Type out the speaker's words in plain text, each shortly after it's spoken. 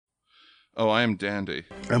Oh, I am dandy.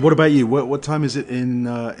 And what about you? What time is it in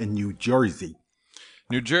New Jersey?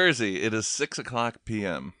 New Jersey, it is 6 o'clock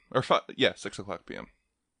p.m. Or, 6 o'clock p.m.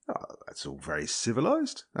 Oh, that's all very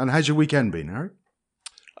civilized. And how's your weekend been, Harry?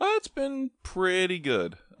 It's been pretty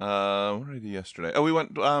good. What did I do yesterday? Oh, we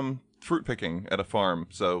went fruit picking at a farm.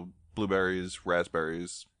 So blueberries,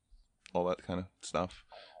 raspberries, all that kind of stuff.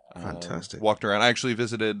 Fantastic. Walked around. I actually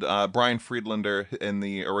visited Brian Friedlander in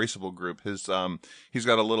the Erasable group. He's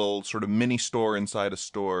got a little sort of mini store inside a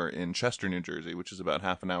store in Chester, New Jersey, which is about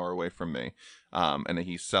half an hour away from me. And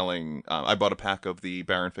he's selling. I bought a pack of the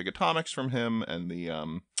Baron Fig Atomics from him, and the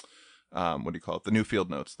what do you call it? The New Field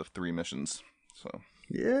Notes, the 3 missions. So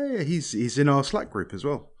yeah, he's in our Slack group as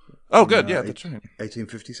well. Oh, good. Yeah, that's right.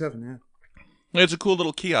 1857. Yeah. It's a cool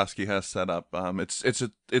little kiosk he has set up.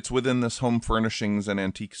 It's within this home furnishings and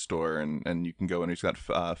antique store, and you can go and he's got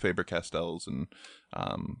Faber-Castells and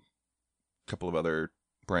a couple of other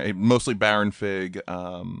brands, mostly Baron Fig.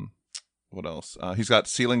 What else? He's got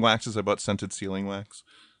sealing waxes. I bought scented sealing wax.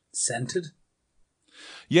 Scented?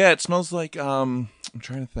 Yeah, it smells like I'm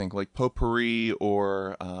trying to think, like potpourri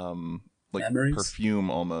or like Memories? Perfume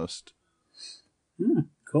almost.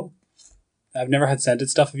 Cool. I've never had scented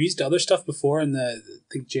stuff. I've used other stuff before, and I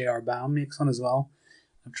think J.R. Baum makes one as well.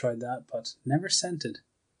 I've tried that, but never scented.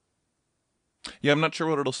 Yeah, I'm not sure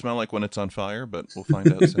what it'll smell like when it's on fire, but we'll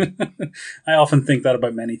find out soon. I often think that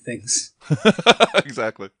about many things.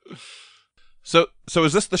 Exactly. So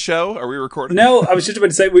is this the show? Are we recording? No, I was just about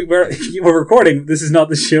to say we're recording. This is not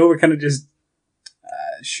the show. We're kind of just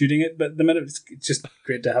shooting it, but at the minute it's just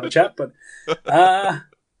great to have a chat. But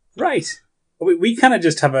right. We kind of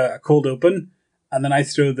just have a cold open, and then I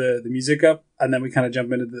throw the music up, and then we kind of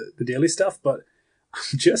jump into the daily stuff, but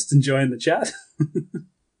I'm just enjoying the chat.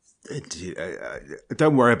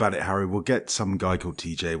 Don't worry about it, Harry. We'll get some guy called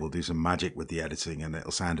TJ. We'll do some magic with the editing, and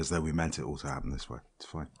it'll sound as though we meant it all to happen this way. It's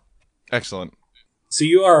fine. Excellent. So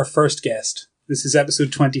you are our first guest. This is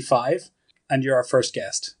episode 25, and you're our first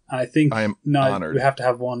guest. And I think I am now honored. we have to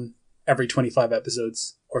have one every 25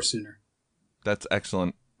 episodes or sooner. That's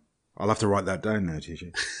excellent. I'll have to write that down now,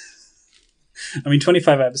 TJ. I mean,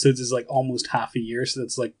 25 episodes is like almost half a year, so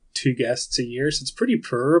that's like 2 guests a year. So it's pretty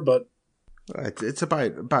poor, but It's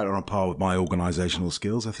about on a par with my organisational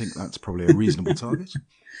skills. I think that's probably a reasonable target.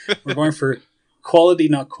 we're going for quality,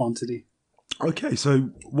 not quantity. Okay, so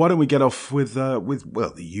why don't we get off with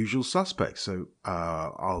the usual suspects? So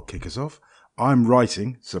I'll kick us off. I'm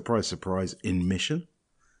writing, surprise, surprise, in Mission,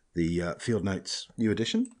 the Field Notes new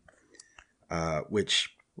edition, which,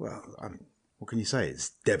 well, I mean, what can you say? It's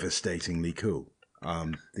devastatingly cool.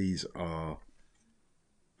 These are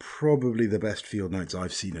probably the best field notes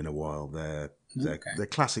I've seen in a while. They're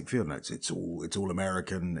classic field notes. It's all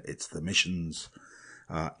American. It's the missions.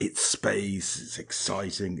 It's space. It's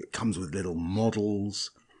exciting. It comes with little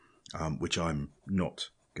models, which I'm not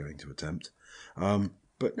going to attempt.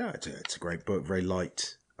 But no, it's a great book. Very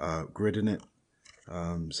light grid in it.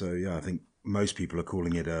 So yeah, I think most people are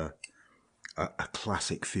calling it a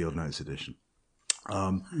classic field notes edition.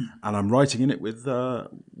 And I'm writing in it with I'm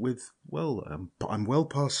well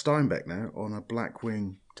past Steinbeck now on a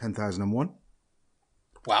Blackwing 10,001.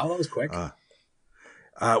 Wow, that was quick.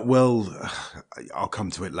 I'll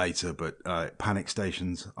come to it later, but Panic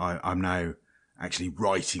Stations, I'm now actually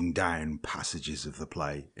writing down passages of the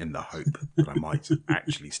play in the hope that I might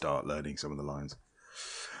actually start learning some of the lines.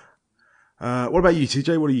 What about you,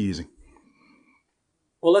 TJ? What are you using?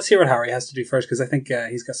 Well, let's hear what Harry has to do first, because I think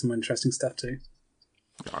he's got some interesting stuff too.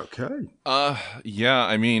 Okay. Yeah,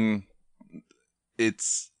 I mean, it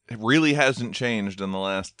really hasn't changed in the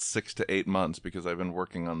last 6 to 8 months because I've been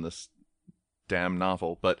working on this damn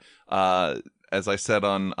novel. But as I said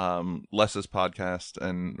on Les's podcast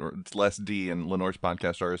or Les D and Lenore's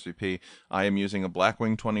podcast RSVP, I am using a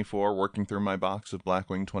Blackwing 24, working through my box of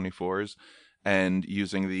Blackwing 24s, and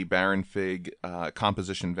using the Baron Fig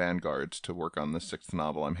composition vanguards to work on this 6th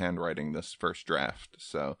novel. I'm handwriting this first draft,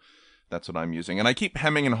 so that's what I'm using. And I keep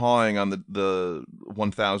hemming and hawing on the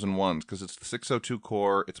 1001s because it's the 602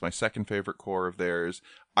 core. It's my second favorite core of theirs.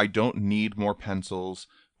 I don't need more pencils,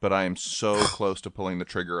 but I am so close to pulling the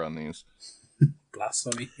trigger on these.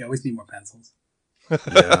 Blasphemy. You always need more pencils.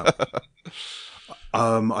 Yeah.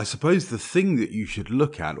 I suppose the thing that you should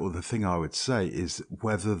look at, or the thing I would say, is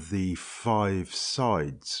whether the 5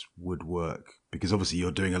 sides would work. Because obviously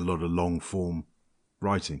you're doing a lot of long form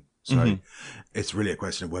writing. So it's really a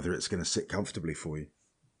question of whether it's going to sit comfortably for you.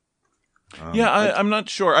 I'm not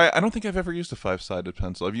sure. I don't think I've ever used a 5-sided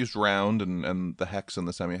pencil. I've used round and the hex and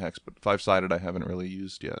the semi-hex, but 5-sided I haven't really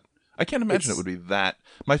used yet. I can't imagine it would be that.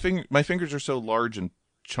 My fingers are so large and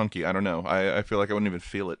chunky. I don't know. I feel like I wouldn't even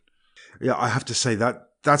feel it. Yeah, I have to say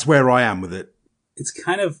that's where I am with it. It's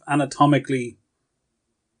kind of anatomically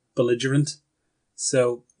belligerent.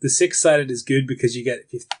 So the 6-sided is good because you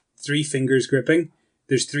get 3 fingers gripping.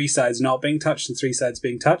 There's 3 sides not being touched and 3 sides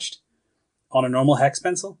being touched on a normal hex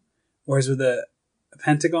pencil. Whereas with a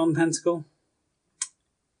pentagon pencil,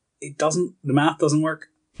 the math doesn't work.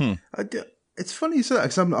 It's funny you say that,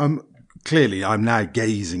 because I'm now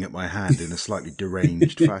gazing at my hand in a slightly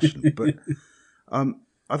deranged fashion, but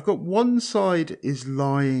I've got one side is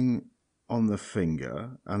lying on the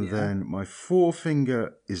finger, and then my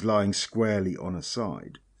forefinger is lying squarely on a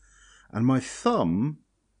side, and my thumb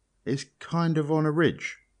is kind of on a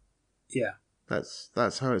ridge. Yeah,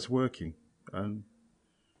 that's how it's working. And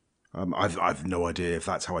I've no idea if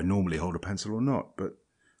that's how I normally hold a pencil or not, but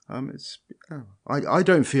I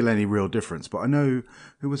don't feel any real difference. But I know,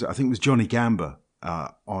 who was it? I think it was Johnny Gamba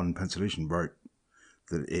on Pencilution wrote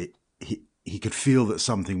that he could feel that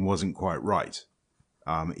something wasn't quite right,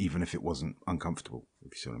 even if it wasn't uncomfortable,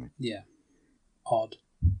 if you see what I mean. Yeah. Odd.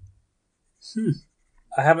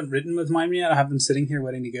 I haven't written with mine yet. I have them sitting here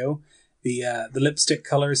waiting to go. The lipstick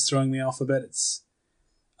color is throwing me off a bit.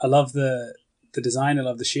 I love the design. I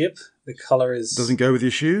love the shape. The color is... Doesn't go with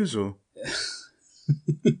your shoes, or?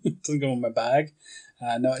 Doesn't go in my bag.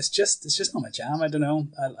 No, it's just not my jam. I don't know.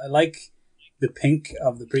 I like the pink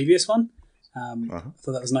of the previous one. I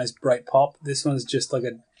thought that was a nice bright pop. This one is just like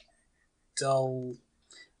a dull...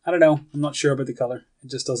 I don't know. I'm not sure about the color. It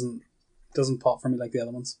just doesn't pop for me like the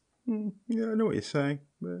other ones. Yeah, I know what you're saying.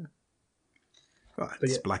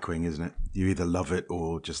 It's Blackwing, isn't it? You either love it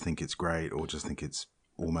or just think it's great, or just think it's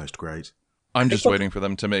almost great. I'm just waiting for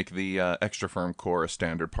them to make the extra firm core a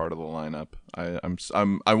standard part of the lineup.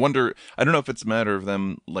 I wonder. I don't know if it's a matter of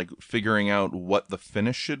them like figuring out what the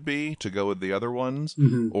finish should be to go with the other ones,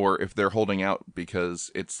 or if they're holding out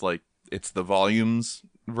because it's the volumes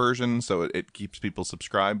version, so it keeps people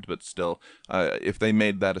subscribed. But still, if they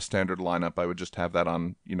made that a standard lineup, I would just have that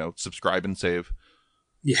on subscribe and save.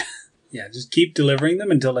 Yeah. Just keep delivering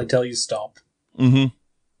them until I tell you stop.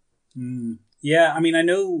 Yeah, I mean, I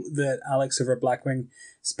know that Alex over at Blackwing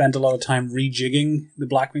spent a lot of time rejigging the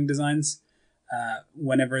Blackwing designs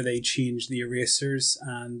whenever they changed the erasers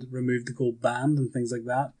and removed the gold band and things like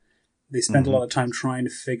that. They spent a lot of time trying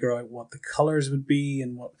to figure out what the colors would be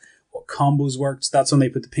and what combos worked. So that's when they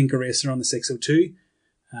put the pink eraser on the 602.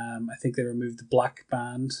 I think they removed the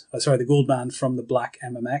the gold band from the black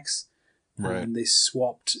MMX. Right. And they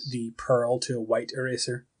swapped the pearl to a white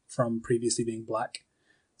eraser from previously being black.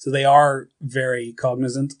 So they are very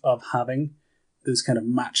cognizant of having those kind of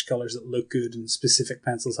match colors that look good and specific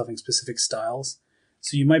pencils having specific styles.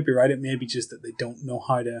 So you might be right. It may be just that they don't know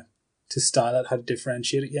how to style it, how to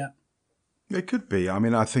differentiate it yet. It could be. I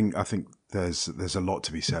mean, I think there's a lot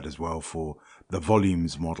to be said as well for the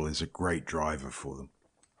volumes model is a great driver for them.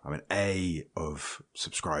 I mean, of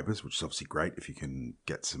subscribers, which is obviously great if you can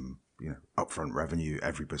get some upfront revenue.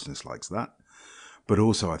 Every business likes that. But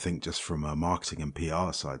also, I think just from a marketing and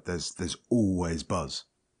PR side, there's always buzz.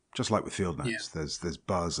 Just like with Field Notes, there's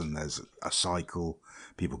buzz and there's a cycle.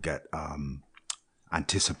 People get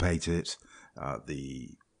anticipate it. The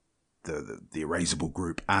Erasable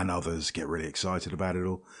group and others get really excited about it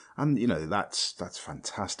all, and that's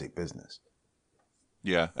fantastic business.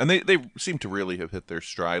 Yeah, and they seem to really have hit their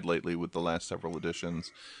stride lately with the last several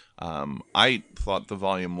editions. I thought the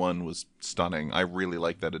Volume 1 was stunning. I really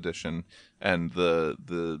like that edition. And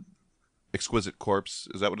the Exquisite Corpse,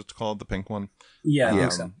 is that what it's called? The pink one? Yeah, I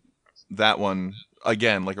think so. That one,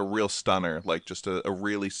 again, like a real stunner. Like just a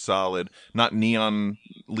really solid, not neon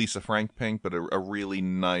Lisa Frank pink, but a really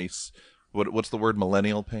nice... What's the word?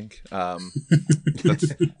 Millennial pink.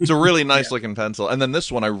 It's a really nice looking pencil. And then this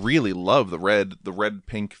one, I really love the red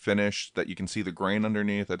pink finish that you can see the grain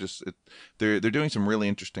underneath. They're doing some really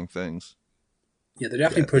interesting things. Yeah, they're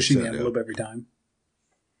definitely pushing the envelope every time.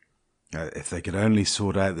 If they could only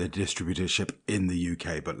sort out the distributorship in the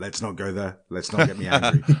UK, but let's not go there. Let's not get me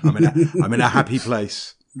angry. I'm in a happy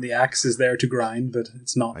place. The axe is there to grind, but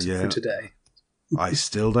it's not for today. I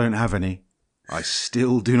still don't have any. I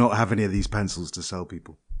still do not have any of these pencils to sell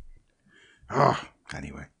people.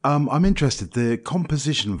 Anyway. I'm interested. The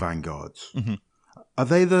composition vanguards. Mm-hmm. Are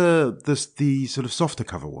they the sort of softer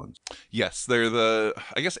cover ones? Yes, they're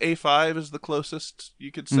I guess A5 is the closest you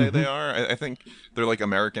could say they are. I think they're like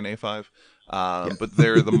American A5. But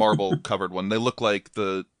they're the marble covered one. They look like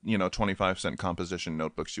the 25-cent composition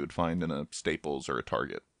notebooks you would find in a Staples or a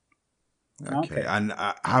Target. Okay. And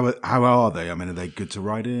how are they? I mean, are they good to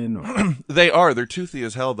write in? Or? They are. They're toothy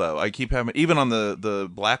as hell, though. I keep having, even on the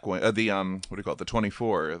black one, what do you call it, the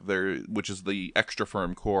 24, which is the extra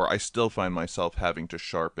firm core. I still find myself having to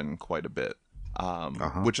sharpen quite a bit.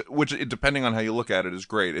 Which depending on how you look at it is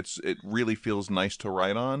great. It really feels nice to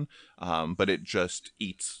write on, but it just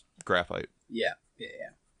eats graphite. Yeah.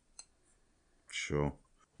 Sure.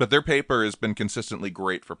 But their paper has been consistently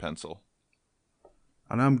great for pencil.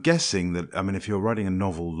 And I'm guessing that, I mean, if you're writing a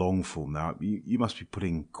novel long form now, you must be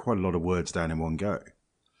putting quite a lot of words down in one go.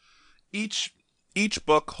 Each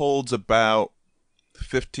book holds about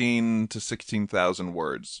 15 to 16,000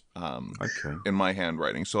 words in my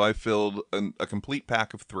handwriting. So I filled a complete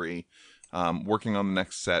pack of 3, working on the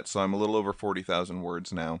next set. So I'm a little over 40,000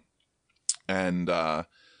 words now. And I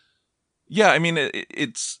mean,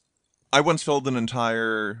 it's... I once filled an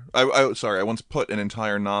entire... I once put an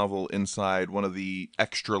entire novel inside one of the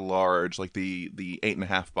extra large, like the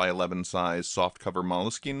 8.5 by 11 size softcover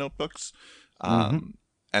Moleskine notebooks,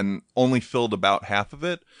 and only filled about half of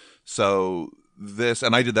it. So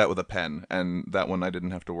and I did that with a pen, and that one I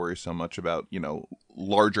didn't have to worry so much about,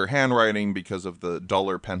 larger handwriting because of the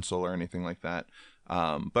duller pencil or anything like that.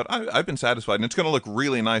 But I've been satisfied, and it's going to look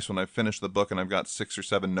really nice when I finish the book and I've got 6 or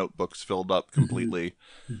 7 notebooks filled up completely,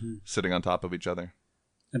 sitting on top of each other.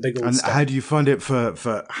 A big old and stack. how do you find it for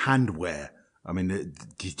handwear? I mean,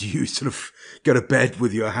 did you sort of go to bed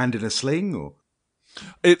with your hand in a sling, or?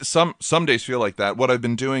 Some days feel like that. What I've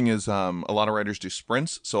been doing is a lot of writers do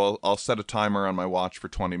sprints, so I'll set a timer on my watch for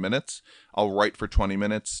 20 minutes. I'll write for 20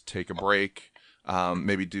 minutes, take a break,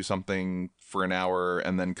 maybe do something for an hour,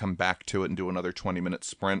 and then come back to it and do another 20-minute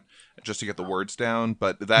sprint just to get the words down.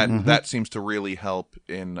 But that seems to really help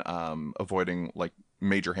in avoiding like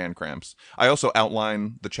major hand cramps. I also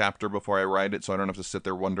outline the chapter before I write it, so I don't have to sit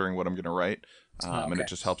there wondering what I'm going to write, and it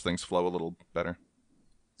just helps things flow a little better.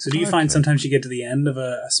 So do you find sometimes you get to the end of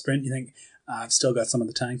a sprint, you think, I've still got some of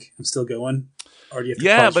the tank, I'm still going? Or do you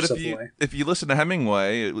have to pause yourself away? If you listen to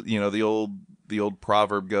Hemingway, the old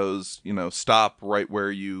proverb goes, stop right where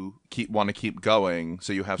you want to keep going,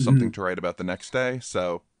 so you have something to write about the next day.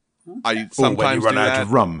 So I sometimes when you run out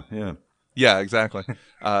of rum. Yeah, exactly.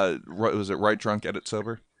 Was it Write Drunk, Edit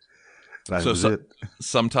Sober? That was it.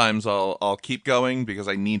 Sometimes I'll keep going because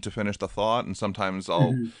I need to finish the thought, and sometimes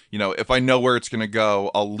I'll, if I know where it's going to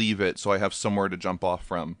go, I'll leave it so I have somewhere to jump off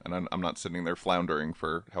from, and I'm not sitting there floundering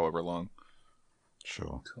for however long.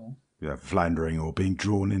 Sure. Cool. Yeah, floundering or being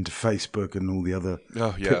drawn into Facebook and all the other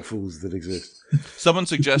pitfalls that exist. Someone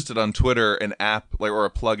suggested on Twitter an app or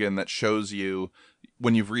a plugin that shows you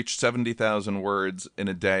when you've reached 70,000 words in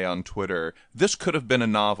a day on Twitter. This could have been a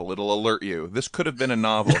novel. It'll alert you. This could have been a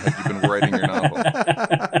novel had you been writing your novel.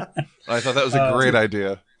 I thought that was a great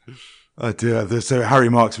idea. Oh dear. So Harry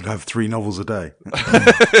Marks would have 3 novels a day.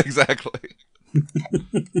 Exactly.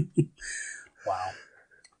 Wow.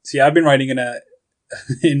 See, I've been writing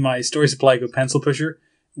in my story supply called Pencil Pusher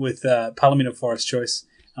with Palomino Forest Choice,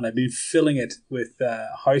 and I've been filling it with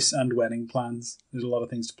house and wedding plans. There's a lot of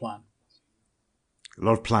things to plan. A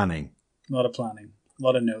lot of planning. A lot of planning. A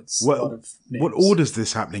lot of notes. A lot of names. What order's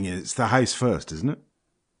this happening in? It's the house first, isn't it?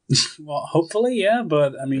 Well, hopefully, yeah,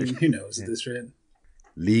 but I mean, who knows at this rate?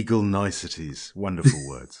 Legal niceties. Wonderful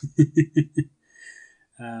words.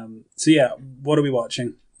 So yeah, what are we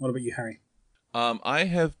watching? What about you, Harry? I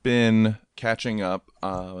have been catching up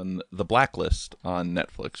on The Blacklist on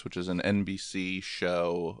Netflix, which is an NBC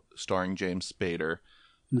show starring James Spader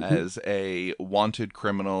as a wanted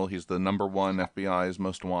criminal. He's the number 1 FBI's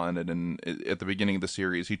most wanted, and at the beginning of the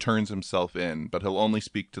series, he turns himself in, but he'll only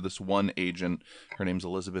speak to this one agent. Her name's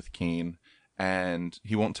Elizabeth Keene, and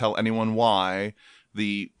he won't tell anyone why.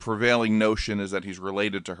 The prevailing notion is that he's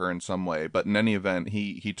related to her in some way, but in any event,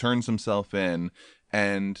 he turns himself in,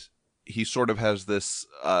 and he sort of has this,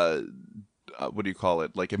 what do you call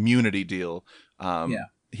it, like immunity deal.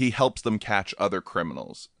 He helps them catch other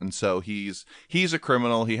criminals. And so he's a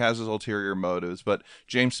criminal. He has his ulterior motives. But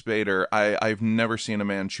James Spader, I've never seen a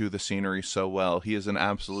man chew the scenery so well. He is an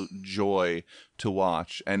absolute joy to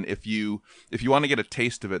watch. And if you want to get a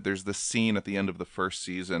taste of it, there's this scene at the end of the first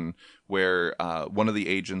season where one of the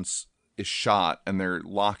agents is shot and they're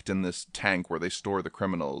locked in this tank where they store the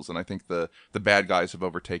criminals. And I think the bad guys have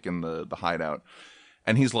overtaken the hideout.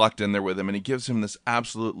 And he's locked in there with him, and he gives him this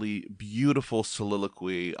absolutely beautiful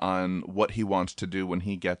soliloquy on what he wants to do when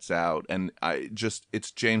he gets out. And it's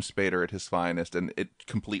James Spader at his finest, and it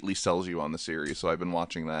completely sells you on the series. So I've been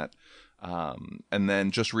watching that. And then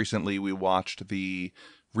just recently we watched the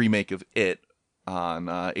remake of It on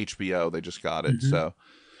HBO. They just got it. So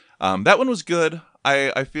that one was good.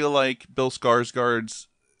 I feel like Bill Skarsgård's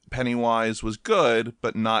Pennywise was good,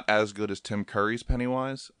 but not as good as Tim Curry's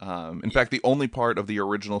Pennywise. In fact, the only part of the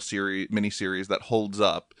original miniseries that holds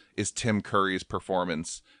up is Tim Curry's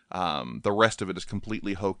performance. The rest of it is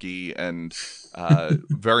completely hokey and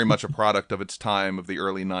very much a product of its time of the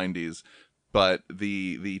early 90s. But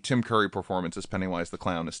the Tim Curry performance as Pennywise the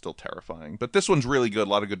Clown is still terrifying. But this one's really good.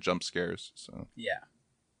 A lot of good jump scares. So Yeah.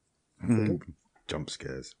 Jump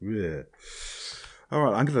scares. Yeah. All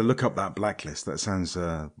right, I'm going to look up that Blacklist. That sounds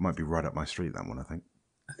might be right up my street. That one, I think.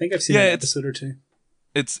 I think I've seen an episode or two.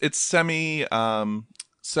 It's semi.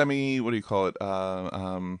 What do you call it?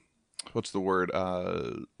 What's the word?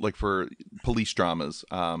 Like for police dramas.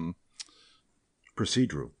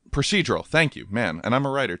 Procedural. Thank you, man. And I'm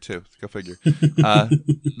a writer too. Go figure.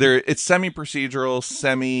 It's semi-procedural,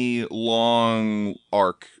 semi-long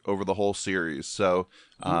arc over the whole series. So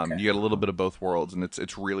you get a little bit of both worlds, and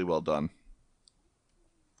it's really well done.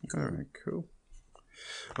 All right, cool.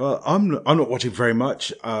 Well, I'm not watching very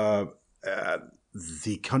much.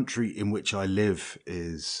 The country in which I live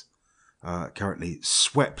is currently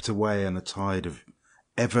swept away in a tide of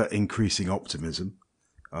ever increasing optimism,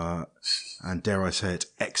 and dare I say it,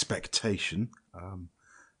 expectation. And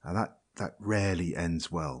that rarely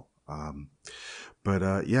ends well.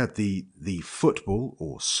 But the football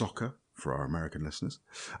or soccer, for our American listeners,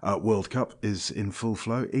 World Cup is in full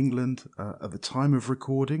flow. England, at the time of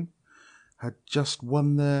recording, had just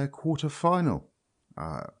won their quarter-final.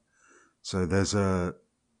 So there's a...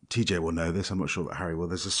 TJ will know this, I'm not sure that Harry will.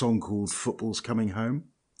 There's a song called Football's Coming Home.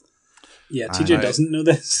 Yeah, TJ doesn't know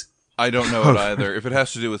this. I don't know it either. If it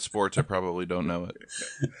has to do with sports, I probably don't know it.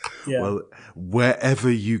 Yeah. Well,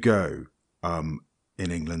 wherever you go in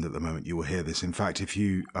England at the moment, you will hear this. In fact, if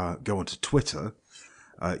you go onto Twitter...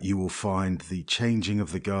 you will find the changing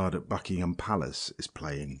of the guard at Buckingham Palace is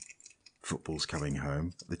playing Football's Coming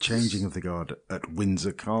Home. The changing of the guard at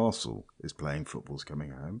Windsor Castle is playing Football's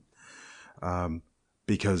Coming Home.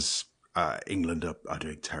 Because England are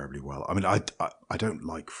doing terribly well. I mean, I don't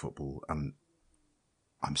like football, and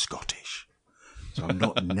I'm Scottish. So I'm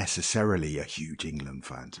not necessarily a huge England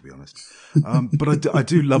fan, to be honest. But I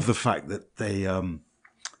do love the fact that they...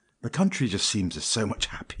 the country just seems so much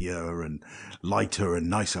happier and lighter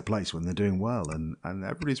and nicer place when they're doing well, and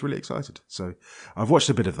everybody's really excited. So I've watched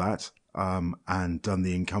a bit of that and done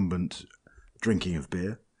the incumbent drinking of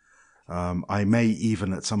beer. I may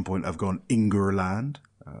even at some point have gone Ingerland,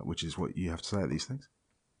 which is what you have to say at these things.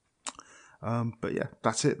 But yeah,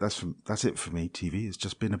 that's it. That's it for me. TV has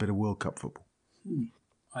just been a bit of World Cup football.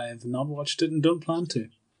 I have not watched it and don't plan to.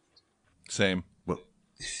 Same.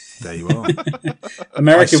 There you are.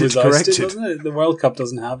 America was ousted, wasn't it? The World Cup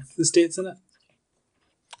doesn't have the States in it.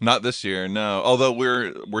 Not this year, no. Although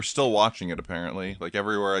we're still watching it, apparently. Like,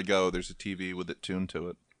 everywhere I go, there's a TV with it tuned to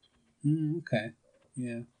it. Okay.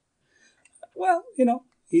 Yeah. Well,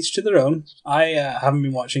 each to their own. I haven't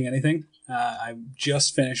been watching anything. I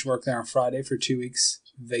just finished work there on Friday for 2 weeks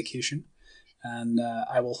vacation. And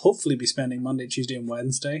I will hopefully be spending Monday, Tuesday, and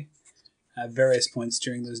Wednesday at various points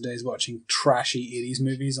during those days watching trashy 80s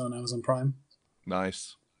movies on Amazon Prime.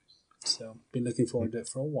 Nice. So, been looking forward to it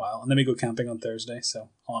for a while. And then we go camping on Thursday, so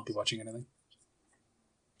I'll not be watching anything.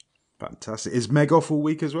 Fantastic. Is Meg off all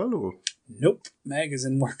week as well, or? Nope. Meg is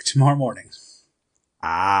in work tomorrow morning.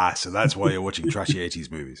 Ah, so that's why you're watching trashy 80s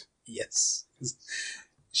movies. Yes.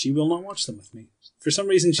 She will not watch them with me. For some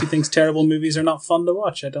reason, she thinks terrible movies are not fun to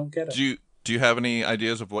watch. I don't get it. Do you have any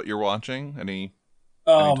ideas of what you're watching?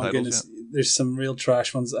 Oh my goodness, yet? There's some real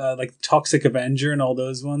trash ones, like Toxic Avenger and all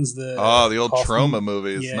those ones. The old Trauma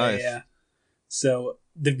movies. Yeah, nice. Yeah. So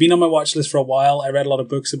they've been on my watch list for a while. I read a lot of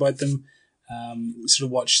books about them, sort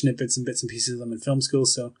of watched snippets and bits and pieces of them in film school.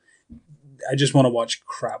 So I just want to watch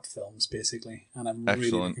crap films, basically, and I'm really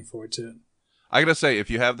looking forward to it. I gotta say, if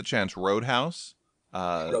you have the chance, Roadhouse.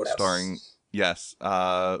 Starring was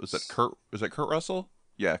that Kurt Russell?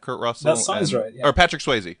 Yeah, Kurt Russell. That sounds right. Yeah. Or Patrick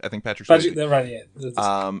Swayze. I think Patrick Swayze. They're right,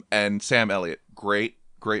 yeah. And Sam Elliott. Great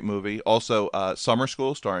movie. Also, Summer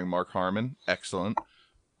School, starring Mark Harmon. Excellent.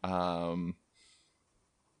 Yeah,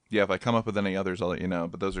 if I come up with any others, I'll let you know.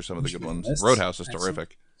 But those are some of the good ones. Roadhouse is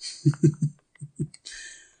terrific.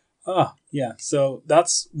 Yeah. So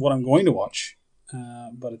that's what I'm going to watch.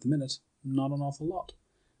 But at the minute, not an awful lot.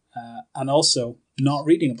 And also, not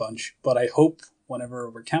reading a bunch. But I hope, whenever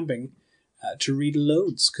we're camping, to read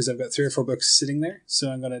loads, because I've got 3 or 4 books sitting there. So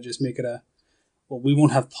I'm going to just make it we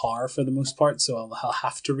won't have power for the most part, so I'll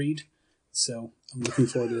have to read. So I'm looking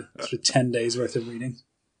forward to sort of 10 days worth of reading.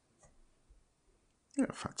 Yeah,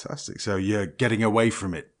 fantastic. So you're getting away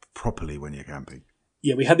from it properly when you're camping.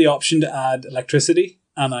 Yeah, we had the option to add electricity,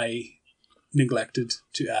 and I neglected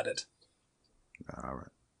to add it. All right.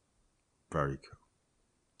 Very cool.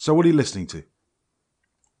 So what are you listening to?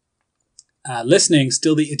 Listening,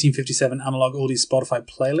 still the 1857 Analog Oldies Spotify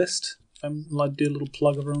playlist. I'm allowed to do a little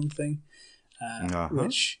plug of our own thing.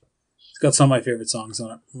 Which it's got some of my favorite songs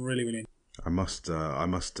on it. Really, really. I must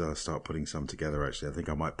start putting some together. Actually, I think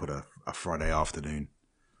I might put a Friday afternoon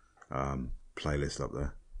playlist up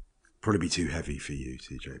there. Probably be too heavy for you,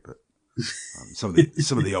 TJ, but some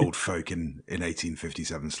of the old folk in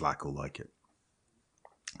 1857 Slack will like it.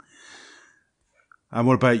 And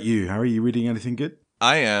what about you, Harry? You reading anything good?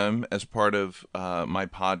 I am, as part of my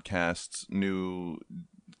podcast's new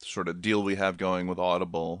sort of deal we have going with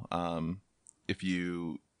Audible. If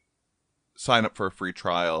you sign up for a free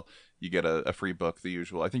trial, you get a free book, the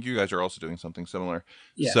usual. I think you guys are also doing something similar.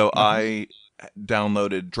 Yeah. So I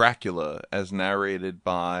downloaded Dracula, as narrated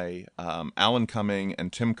by Alan Cumming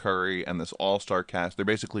and Tim Curry and this all-star cast. They're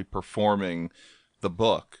basically performing the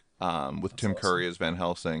book with Tim Curry as Van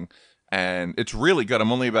Helsing. And it's really good.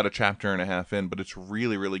 I'm only about a chapter and a half in, but it's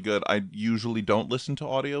really, really good. I usually don't listen to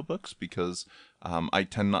audiobooks because I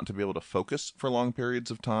tend not to be able to focus for long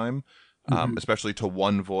periods of time, especially to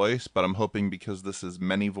one voice. But I'm hoping, because this is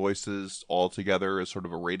many voices all together as sort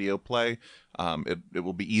of a radio play, it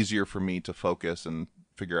will be easier for me to focus and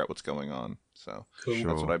figure out what's going on. So That's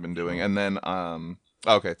what I've been doing. And then,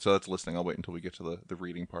 okay, so that's listening. I'll wait until we get to the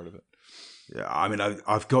reading part of it. Yeah, I mean,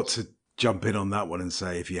 I've got to jump in on that one and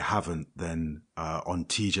say, if you haven't, then on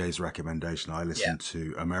TJ's recommendation, I listened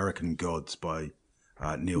to American Gods by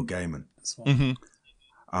Neil Gaiman.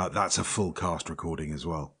 That's a full cast recording as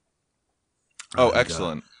well. Oh,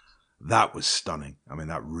 excellent. That was stunning. I mean,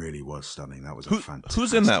 that really was stunning. That was a fantastic.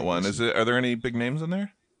 Who's in that one? Are there any big names in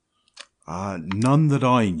there? None that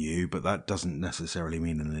I knew, but that doesn't necessarily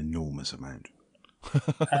mean an enormous amount.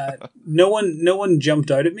 No one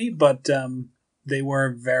jumped out at me, but they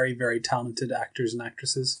were very, very talented actors and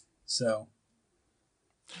actresses. So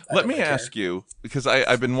let me ask you, because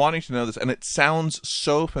I've been wanting to know this, and it sounds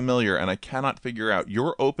so familiar, and I cannot figure out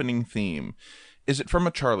your opening theme. Is it from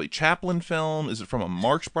a Charlie Chaplin film? Is it from a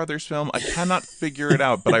Marx Brothers film? I cannot figure it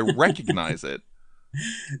out, but I recognize it.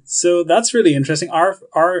 So that's really interesting.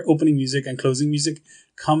 Our opening music and closing music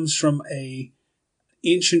comes from a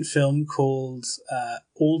ancient film called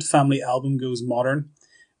Old Family Album Goes Modern,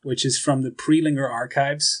 which is from the Prelinger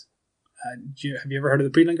Archives. Have you ever heard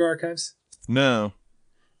of the Prelinger Archives? No.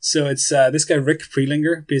 So it's this guy, Rick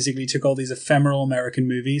Prelinger, basically took all these ephemeral American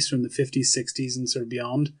movies from the 50s, 60s, and sort of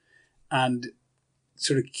beyond, and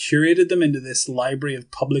sort of curated them into this library of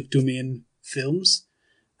public domain films.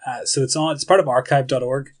 So it's part of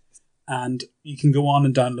archive.org, and you can go on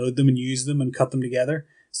and download them and use them and cut them together.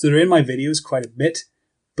 So they're in my videos quite a bit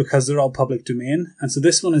because they're all public domain. And so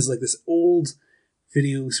this one is like this old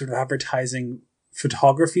video sort of advertising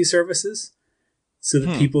photography services so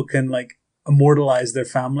that people can like immortalize their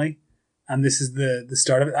family. And this is the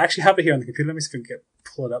start of it. I actually have it here on the computer. Let me see if I can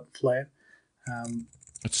pull it up and play it.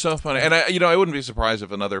 It's so funny. And I wouldn't be surprised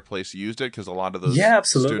if another place used it, because a lot of those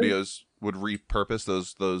studios would repurpose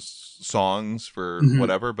those songs for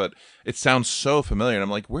whatever, but it sounds so familiar. And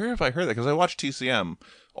I'm like, where have I heard that? Because I watch TCM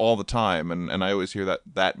all the time, and I always hear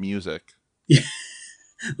that music. Yeah.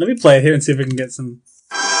 Let me play it here and see if we can get some.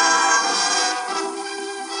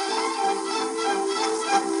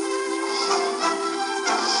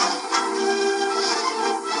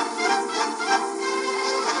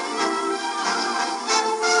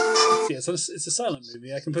 Yeah, so it's a silent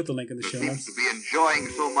movie. I can put the link in the show notes. To be enjoying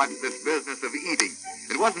so much this business of eating.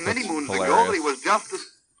 It wasn't many moons ago, but he was just as...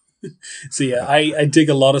 So yeah, I dig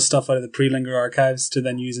a lot of stuff out of the Prelinger Archives to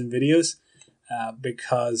then use in videos,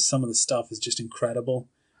 because some of the stuff is just incredible,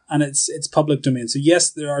 and it's public domain. So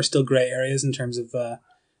yes, there are still grey areas in terms of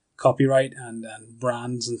copyright and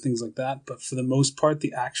brands and things like that, but for the most part,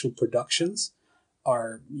 the actual productions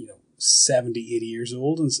are 70, 80 years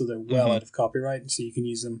old, and so they're well out of copyright, and so you can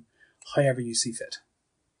use them however you see fit.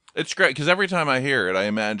 It's great, because every time I hear it, I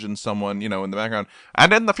imagine someone, in the background,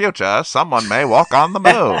 and in the future, someone may walk on the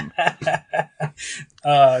moon.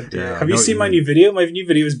 Dear. Have you seen my new video? My new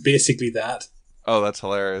video is basically that. Oh, that's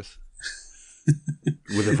hilarious.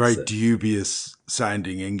 With a very dubious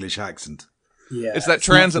sounding English accent. Yeah, it's that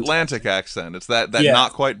transatlantic accent. It's that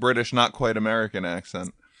not quite British, not quite American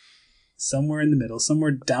accent. Somewhere in the middle,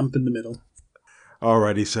 somewhere damp in the middle.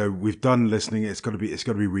 Alrighty, so we've done listening. It's got to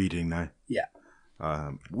be reading now. Yeah.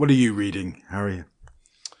 What are you reading, Harry?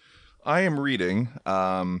 I am reading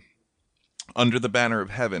Under the Banner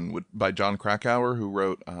of Heaven by John Krakauer, who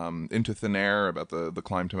wrote Into Thin Air, about the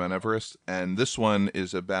climb to Mount Everest. And this one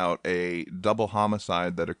is about a double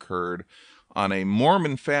homicide that occurred on a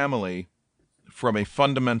Mormon family from a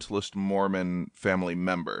fundamentalist Mormon family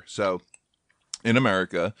member. So in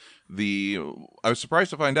America, I was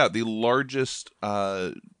surprised to find out the largest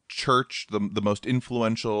church, the most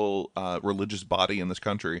influential religious body in this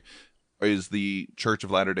country is the Church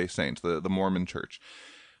of Latter-day Saints, the Mormon Church.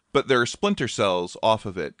 But there are splinter cells off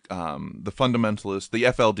of it. The Fundamentalist, the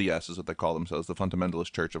FLDS is what they call themselves, the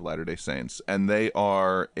Fundamentalist Church of Latter-day Saints. And they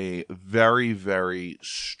are a very, very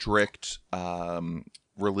strict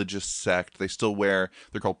religious sect. They still they're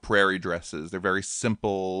called prairie dresses. They're very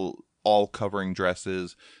simple, all-covering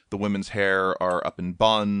dresses. The women's hair are up in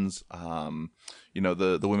buns.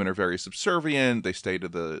 The women are very subservient. They stay to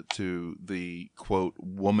the quote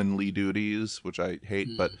womanly duties, which I hate,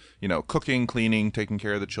 but cooking, cleaning, taking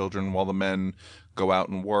care of the children while the men go out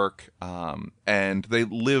and work. And they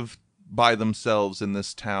live by themselves in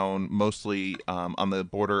this town, mostly on the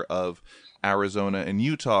border of Arizona and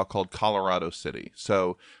Utah, called Colorado City.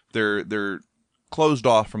 So they're closed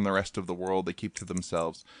off from the rest of the world. They keep to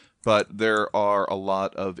themselves. But there are a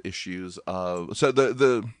lot of issues of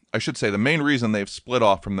I should say the main reason they've split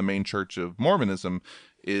off from the main Church of Mormonism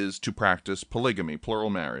is to practice polygamy, plural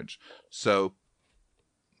marriage. So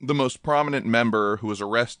the most prominent member who was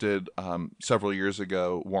arrested several years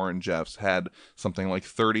ago, Warren Jeffs, had something like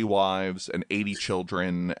 30 wives and 80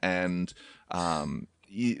 children, and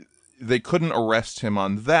they couldn't arrest him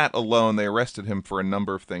on that alone. They arrested him for a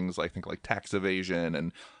number of things, I think, like tax evasion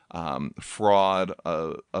and fraud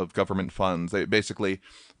of government funds. The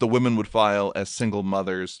women would file as single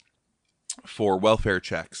mothers for welfare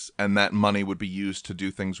checks, and that money would be used to do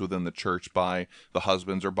things within the church by the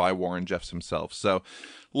husbands or by Warren Jeffs himself. So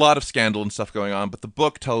a lot of scandal and stuff going on, but the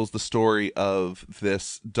book tells the story of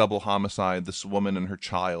this double homicide, this woman and her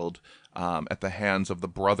child, at the hands of the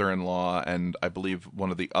brother-in-law and I believe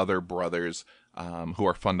one of the other brothers who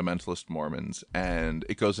are fundamentalist Mormons. And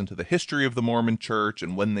it goes into the history of the Mormon Church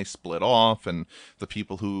and when they split off and the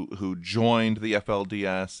people who joined the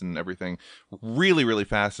FLDS and everything. Really, really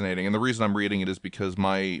fascinating. And the reason I'm reading it is because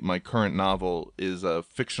my current novel is a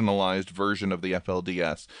fictionalized version of the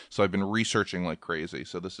FLDS. So I've been researching like crazy.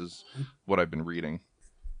 So this is what I've been reading.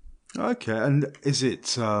 Okay. And is it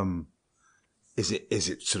sort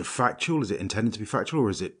of factual? Is it intended to be factual, or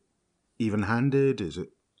is it even-handed? Is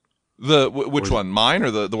it which one? Mine or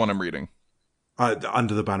the one I'm reading?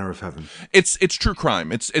 Under the Banner of Heaven. It's true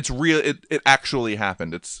crime. It's real. It actually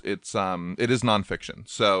happened. It is nonfiction.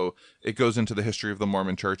 So it goes into the history of the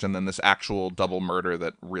Mormon Church and then this actual double murder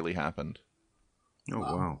that really happened. Oh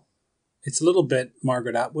wow! It's a little bit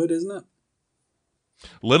Margaret Atwood, isn't it?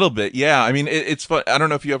 Little bit, yeah. I mean, it's fun. I don't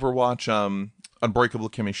know if you ever watch Unbreakable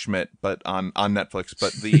Kimmy Schmidt, but on Netflix.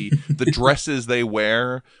 But the dresses they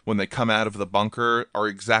wear when they come out of the bunker are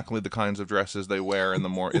exactly the kinds of dresses they wear in the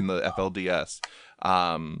FLDS.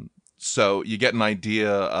 So you get an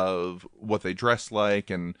idea of what they dress like,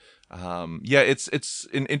 and it's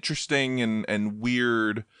an interesting and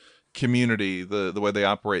weird community. The way they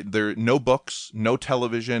operate. There are no books, no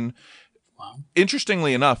television. Wow.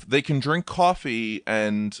 Interestingly enough, they can drink coffee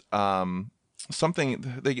and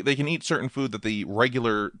they can eat certain food that the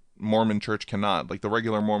regular Mormon church cannot. Like the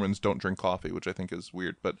regular Mormons don't drink coffee, which I think is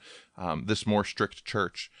weird. But this more strict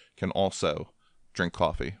church can also drink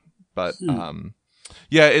coffee. But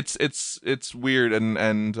it's weird,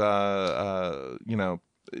 and a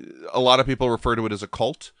lot of people refer to it as a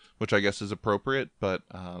cult, which I guess is appropriate. But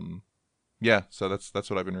so that's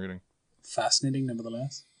what I've been reading. Fascinating,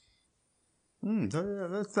 nevertheless.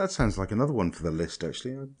 That sounds like another one for the list,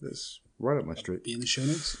 actually. That's right up my street. Be in the show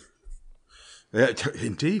notes? Yeah,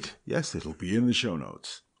 indeed. Yes, it'll be in the show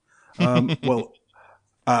notes. This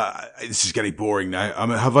is getting boring now.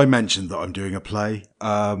 Have I mentioned that I'm doing a play?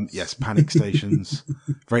 Yes, Panic Stations.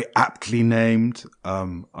 Very aptly named.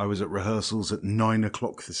 I was at rehearsals at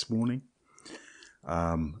 9:00 this morning.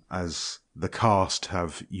 As the cast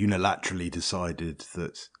have unilaterally decided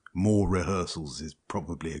that more rehearsals is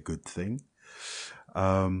probably a good thing.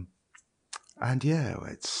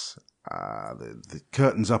 It's the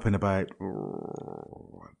curtain's up in about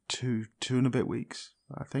two and a bit weeks,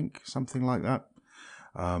 I think, something like that.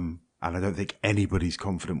 And I don't think anybody's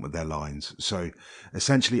confident with their lines. So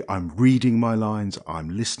essentially, I'm reading my lines, I'm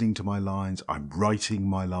listening to my lines, I'm writing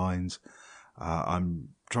my lines. I'm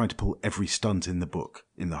trying to pull every stunt in the book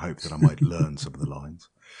in the hope that I might learn some of the lines.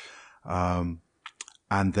 And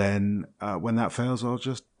then when that fails, I'll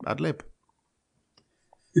just ad-lib.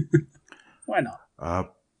 Why not?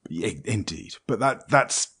 Indeed. But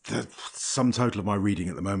that's the sum total of my reading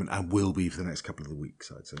at the moment, and will be for the next couple of weeks,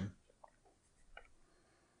 I'd say.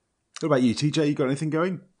 What about you, TJ? You got anything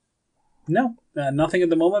going? No. Nothing at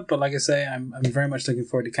the moment, but like I say, I'm very much looking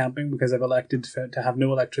forward to camping because I've elected to have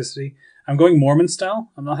no electricity. I'm going Mormon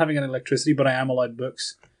style. I'm not having any electricity, but I am allowed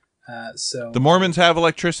books. So the Mormons have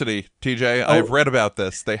electricity, TJ. I've read about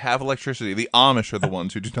this. They have electricity. The Amish are the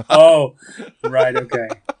ones who do not. Oh, right.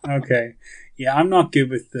 Okay. Yeah, I'm not good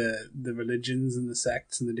with the religions and the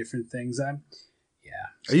sects and the different things. Are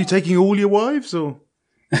you taking all your wives or?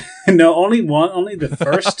 No, only one. Only the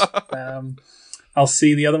first. I'll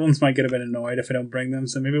see. The other ones might get a bit annoyed if I don't bring them.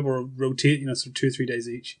 So maybe we'll rotate. So 2 or 3 days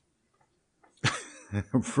each.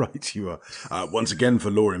 Right, you are. Once again, for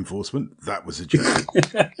law enforcement, that was a joke.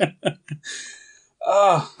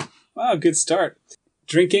 Oh, wow, good start.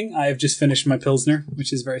 Drinking, I have just finished my Pilsner,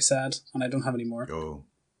 which is very sad, and I don't have any more.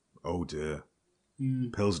 Oh dear.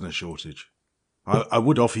 Pilsner shortage. I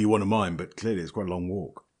would offer you one of mine, but clearly it's quite a long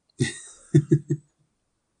walk.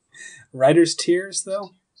 Writer's Tears,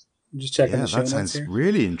 though? I'm just checking the show that notes sounds here.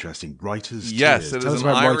 really interesting. Writer's Tears. Yes, it Tell is us an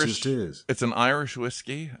about Irish. Writer's Tears. It's an Irish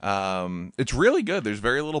whiskey. It's really good. There's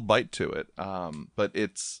very little bite to it. But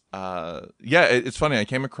it's it's funny. I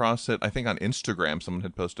came across it. I think on Instagram, someone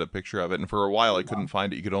had posted a picture of it, and for a while I couldn't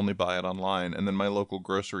find it. You could only buy it online, and then my local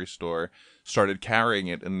grocery store started carrying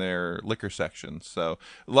it in their liquor section. So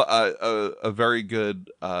a very good,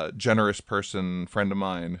 generous person, friend of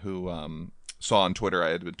mine who saw on Twitter I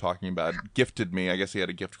had been talking about, gifted me. I guess he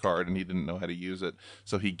had a gift card and he didn't know how to use it,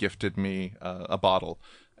 so he gifted me a bottle,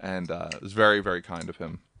 and it was very, very kind of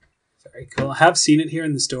him. Very cool. I have seen it here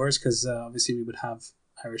in the stores because obviously we would have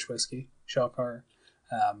Irish whiskey, shock horror,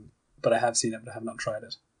 but I have seen it, but I have not tried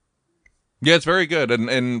it. Yeah, it's very good,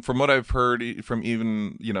 and from what I've heard from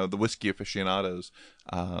even the whiskey aficionados,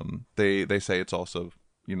 they say it's also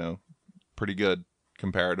pretty good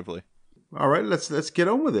comparatively. All right, let's get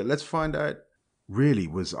on with it. Let's find out. I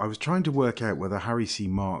was trying to work out whether Harry C.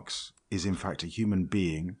 Marks is in fact a human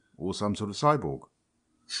being or some sort of cyborg.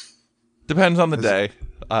 Depends on the day.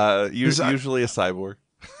 Usually a cyborg.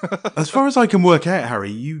 As far as I can work out,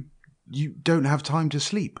 Harry, you don't have time to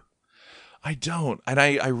sleep. I don't, and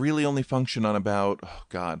I really only function on about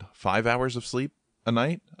 5 hours of sleep a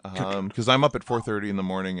night, because I'm up at 4:30 in the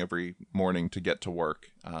morning every morning to get to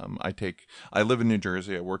work. I live in New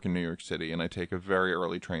Jersey, I work in New York City, and I take a very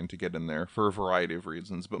early train to get in there for a variety of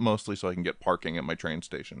reasons, but mostly so I can get parking at my train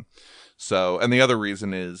station. So, and the other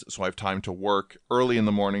reason is so I have time to work early in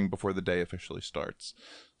the morning before the day officially starts.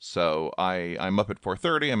 So I'm up at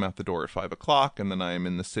 4:30, I'm out the door at 5 o'clock, and then I'm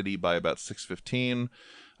in the city by about 6:15.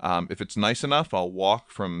 If it's nice enough, I'll walk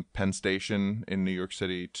from Penn Station in New York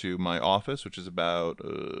City to my office, which is about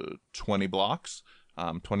 20 blocks,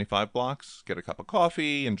 25 blocks, get a cup of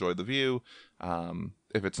coffee, enjoy the view.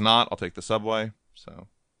 If it's not, I'll take the subway. So,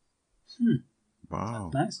 Wow.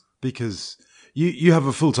 Nice. Because you have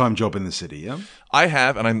a full-time job in the city, yeah? I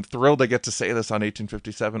have, and I'm thrilled I get to say this on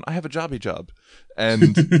 1857. I have a jobby job.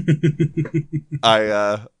 And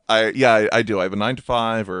I do. I have a 9 to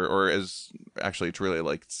 5, or as actually it's really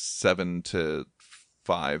like 7 to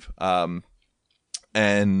 5.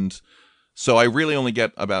 And so I really only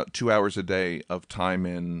get about 2 hours a day of time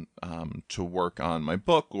in to work on my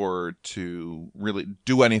book or to really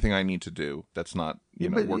do anything I need to do that's not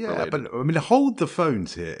work related. But I mean, hold the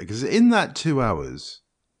phones here, because in that 2 hours,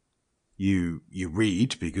 you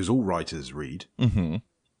read, because all writers read. Mm-hmm.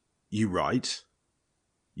 You write.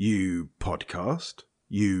 You podcast.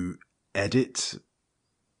 You edit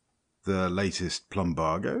the latest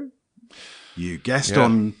Plumbago. You guest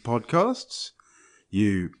on podcasts.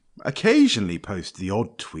 You occasionally post the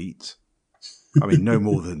odd tweet. I mean, no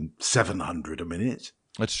more than 700 a minute.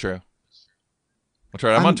 That's true. That's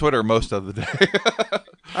right. I'm on Twitter most of the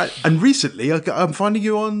day. And recently, I'm finding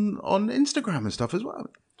you on Instagram and stuff as well.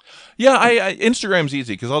 Yeah, Instagram's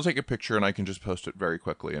easy because I'll take a picture and I can just post it very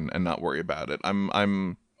quickly and not worry about it.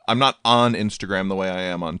 I'm not on Instagram the way I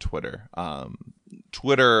am on Twitter.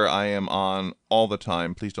 Twitter I am on all the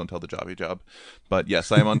time. Please don't tell the jobby job. But yes,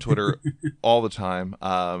 I am on Twitter all the time.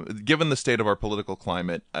 Given the state of our political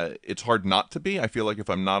climate, it's hard not to be. I feel like if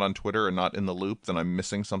I'm not on Twitter and not in the loop, then I'm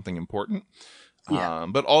missing something important. Yeah.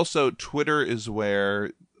 But also Twitter is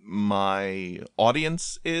where my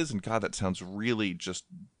audience is. And God, that sounds really just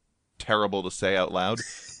terrible to say out loud,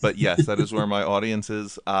 but yes, that is where my audience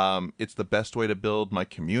is. It's the best way to build my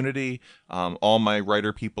community. All my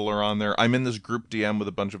writer people are on there. I'm in this group DM with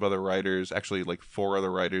a bunch of other writers, actually like 4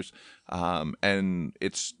 other writers, and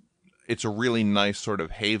it's a really nice sort of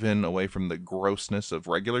haven away from the grossness of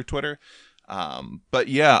regular Twitter. But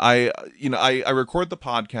yeah, I record the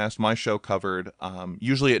podcast, my show covered,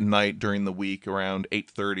 usually at night during the week around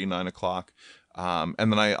 8:30, 9 o'clock,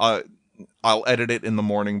 and then I'll edit it in the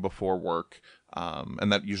morning before work.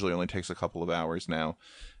 And that usually only takes a couple of hours now.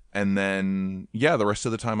 And then, yeah, the rest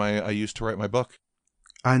of the time I use to write my book.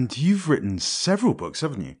 And you've written several books,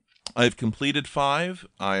 haven't you? I've completed 5.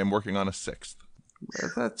 I am working on a 6th.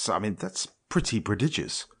 That's pretty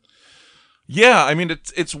prodigious. Yeah, I mean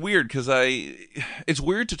it's weird because it's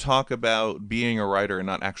weird to talk about being a writer and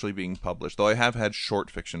not actually being published. Though I have had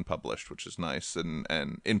short fiction published, which is nice, and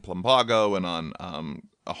in Plumbago and on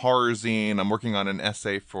a horror zine. I'm working on an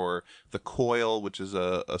essay for The Coil, which is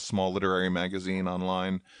a small literary magazine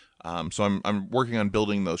online. So I'm working on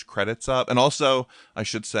building those credits up, and also I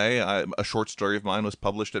should say a short story of mine was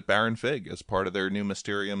published at Baron Fig as part of their new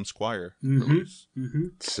Mysterium Squire release. Mm-hmm.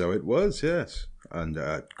 So it was, yes, and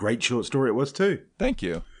great short story it was too. Thank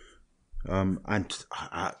you. And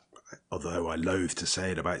although I loathe to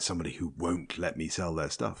say it about somebody who won't let me sell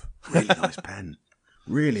their stuff, really nice pen.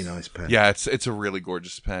 Really nice pen. Yeah, it's a really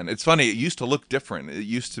gorgeous pen. It's funny, it used to look different.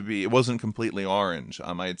 It wasn't completely orange.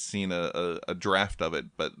 I had seen a draft of it,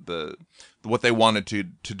 but what they wanted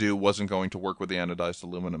to do wasn't going to work with the anodized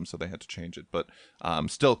aluminum, so they had to change it. But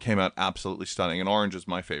still came out absolutely stunning. And orange is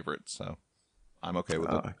my favorite, so I'm okay with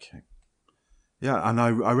it. Okay. Yeah, and I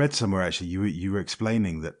read somewhere actually you were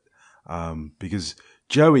explaining that because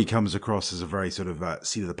Joey comes across as a very sort of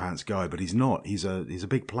seat of the pants guy, but he's not. He's a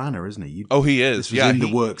big planner, isn't he? He is. This was in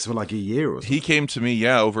the works for like a year or something. He came to me,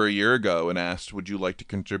 over a year ago and asked, "Would you like to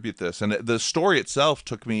contribute this?" And the story itself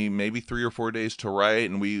took me maybe 3 or 4 days to write,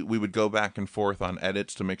 and we would go back and forth on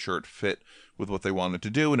edits to make sure it fit with what they wanted to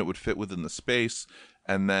do and it would fit within the space.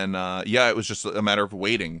 And then, it was just a matter of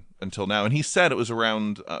waiting until now. And he said it was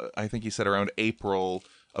around, I think he said around April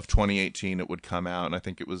of 2018 it would come out, and I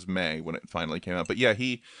think it was May when it finally came out. But yeah,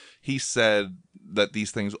 he said that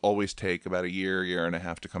these things always take about a year and a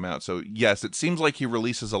half to come out. So yes, it seems like he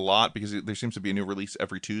releases a lot because there seems to be a new release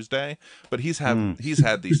every Tuesday. But he's had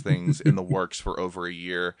these things in the works for over a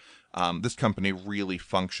year. This company really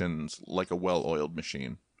functions like a well-oiled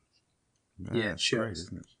machine. Yeah, sure. Great,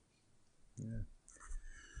 isn't it? Yeah.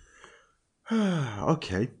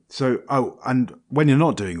 Okay. So, and when you're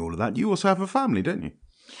not doing all of that, you also have a family, don't you?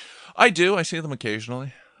 I do. I see them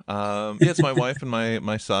occasionally. It's my wife and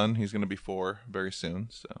my son. He's going to be 4 very soon,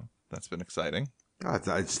 so that's been exciting.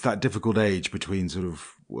 It's that difficult age between sort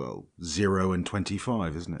of 0 and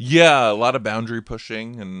 25, isn't it? Yeah, a lot of boundary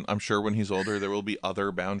pushing, and I'm sure when he's older there will be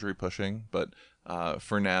other boundary pushing. But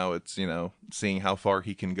for now, it's seeing how far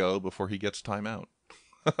he can go before he gets time out.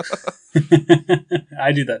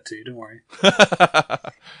 I do that too. Don't worry.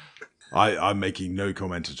 I'm making no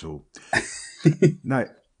comment at all. No,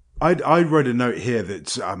 I wrote a note here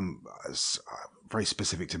that's very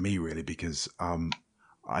specific to me, really, because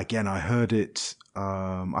again, I heard it.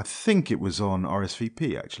 I think it was on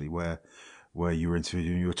RSVP actually, where you were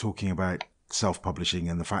interviewed and you were talking about self-publishing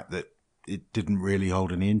and the fact that it didn't really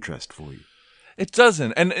hold any interest for you. It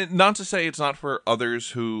doesn't, and not to say it's not for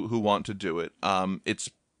others who want to do it.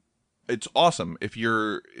 It's awesome if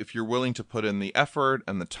you're willing to put in the effort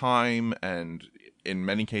and the time and in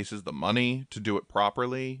many cases the money to do it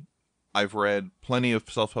properly. I've read plenty of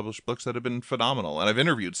self-published books that have been phenomenal, and I've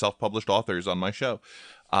interviewed self-published authors on my show.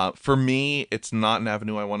 For me, it's not an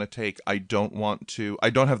avenue I want to take. I don't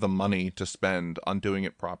have the money to spend on doing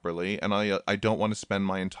it properly, and I don't want to spend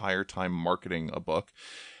my entire time marketing a book.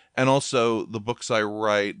 And also, the books I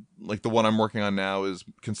write, like the one I'm working on now, is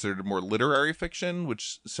considered more literary fiction,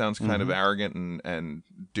 which sounds kind of arrogant and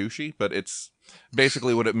douchey, but it's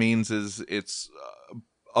basically what it means is it's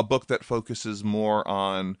a book that focuses more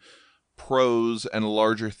on prose and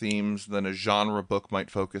larger themes than a genre book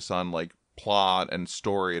might focus on, like plot and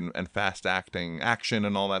story and fast action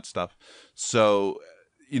and all that stuff. So,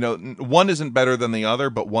 one isn't better than the other,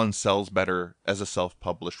 but one sells better as a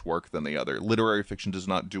self-published work than the other. Literary fiction does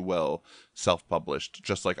not do well self-published,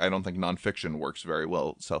 just like I don't think nonfiction works very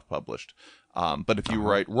well self-published. But if you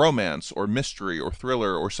write romance or mystery or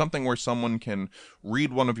thriller or something where someone can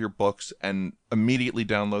read one of your books and immediately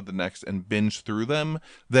download the next and binge through them,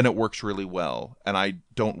 then it works really well. And I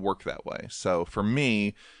don't work that way. So for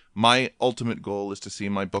me, my ultimate goal is to see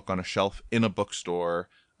my book on a shelf in a bookstore,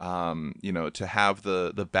 to have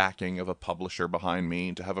the backing of a publisher behind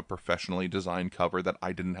me, to have a professionally designed cover that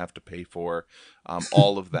I didn't have to pay for,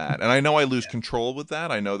 all of that. And I know I lose control with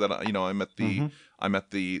that. I know that, I'm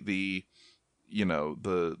at the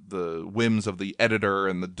whims of the editor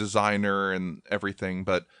and the designer and everything,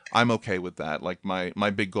 but I'm okay with that. Like my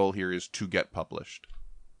big goal here is to get published.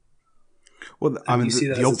 Well, I mean,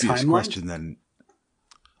 the obvious question then.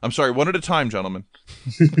 I'm sorry, one at a time, gentlemen.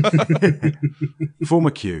 Former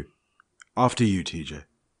Q. After you, TJ.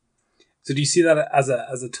 So do you see that as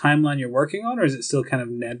a timeline you're working on, or is it still kind of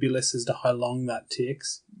nebulous as to how long that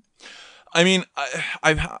takes? I mean,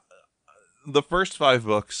 I've the first 5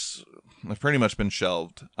 books have pretty much been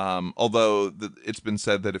shelved. Although it's been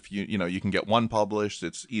said that if you can get one published,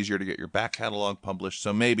 it's easier to get your back catalog published.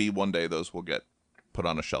 So maybe one day those will get put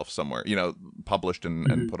on a shelf somewhere, published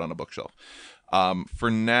and put on a bookshelf.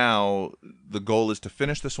 For now, the goal is to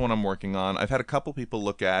finish this one I'm working on. I've had a couple people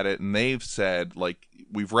look at it, and they've said, like,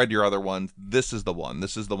 we've read your other one. This is the one.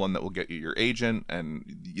 This is the one that will get you your agent, and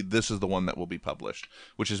this is the one that will be published,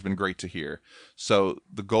 which has been great to hear. So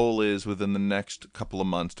the goal is within the next couple of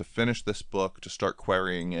months to finish this book, to start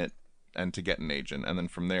querying it, and to get an agent. And then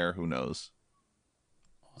from there, who knows?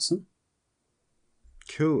 Awesome.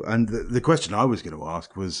 Cool. And the question I was going to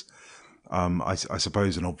ask was, I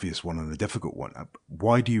suppose an obvious one and a difficult one.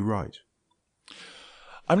 Why do you write?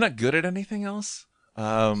 I'm not good at anything else.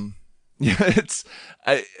 I've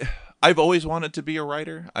always wanted to be a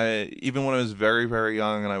writer. Even when I was very, very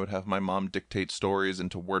young, and I would have my mom dictate stories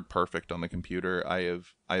into WordPerfect on the computer. I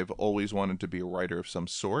have always wanted to be a writer of some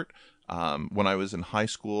sort. When I was in high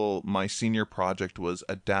school, my senior project was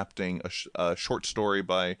adapting a short story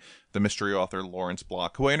by the mystery author Lawrence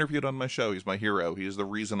Block, who I interviewed on my show. He's my hero. He is the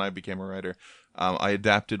reason I became a writer. I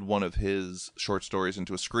adapted one of his short stories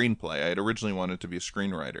into a screenplay. I had originally wanted to be a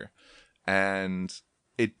screenwriter, and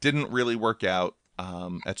it didn't really work out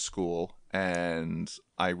at school, and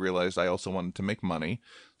I realized I also wanted to make money,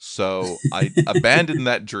 so I abandoned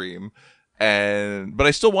that dream. But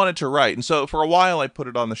I still wanted to write. And so for a while I put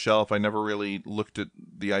it on the shelf. I never really looked at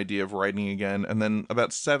the idea of writing again. And then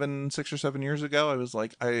about 6 or 7 years ago, I was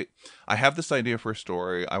like, I have this idea for a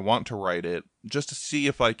story. I want to write it just to see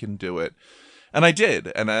if I can do it. And I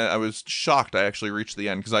did. And I was shocked. I actually reached the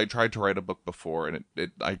end because I tried to write a book before, and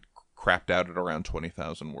I crapped out at around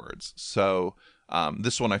 20,000 words. So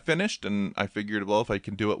this one I finished, and I figured, well, if I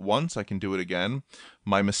can do it once, I can do it again.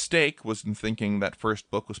 My mistake was in thinking that first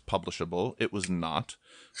book was publishable. It was not.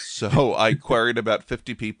 So I queried about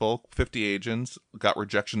 50 people, 50 agents, got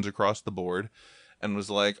rejections across the board, and was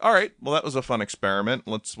like, all right, well, that was a fun experiment.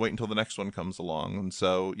 Let's wait until the next one comes along. And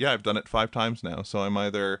so, yeah, I've done it 5 times now. So I'm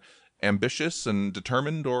either ambitious and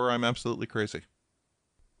determined, or I'm absolutely crazy.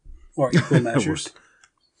 Or equal measures.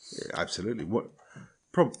 Yeah, absolutely.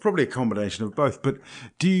 Probably a combination of both. But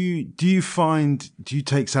do you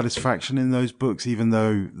take satisfaction in those books, even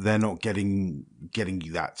though they're not getting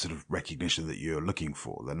you that sort of recognition that you're looking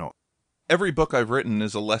for? They're not. Every book I've written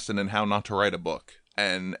is a lesson in how not to write a book.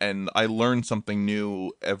 And I learn something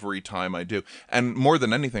new every time I do. And more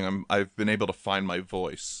than anything, I've been able to find my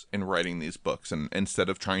voice in writing these books, and instead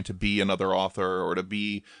of trying to be another author or to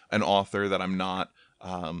be an author that I'm not.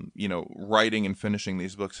 Writing and finishing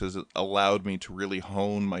these books has allowed me to really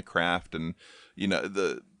hone my craft. And,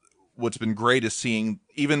 what's been great is seeing,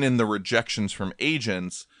 even in the rejections from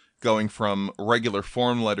agents, going from regular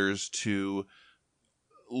form letters to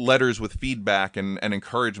letters with feedback and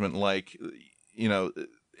encouragement. Like,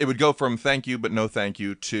 it would go from thank you, but no thank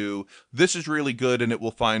you, to this is really good and it will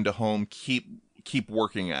find a home. Keep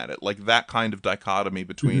working at it. Like, that kind of dichotomy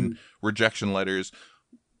between rejection letters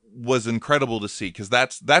was incredible to see, because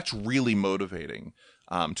that's really motivating,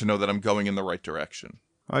 to know that I'm going in the right direction.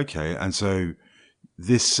 Okay, and so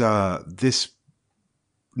this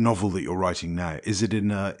novel that you're writing now, is it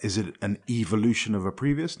an evolution of a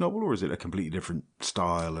previous novel, or is it a completely different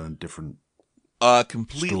style and different?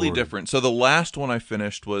 Completely story? Different. So the last one I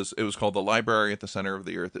finished was called The Library at the Center of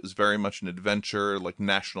the Earth. It was very much an adventure, like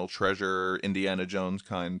National Treasure, Indiana Jones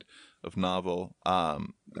kind of novel.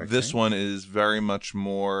 Okay. This one is very much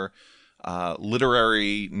more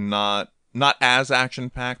literary, not as action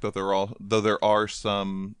packed, though there are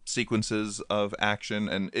some sequences of action,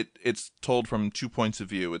 and it's told from 2 points of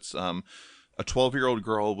view. It's a 12-year-old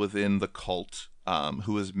girl within the cult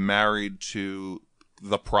who is married to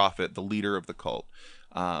the prophet, the leader of the cult.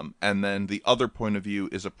 And then the other point of view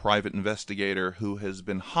is a private investigator who has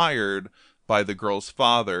been hired by the girl's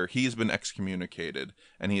father. He's been excommunicated,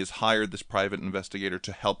 and he has hired this private investigator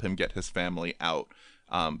to help him get his family out,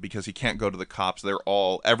 because he can't go to the cops. They're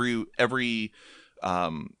all every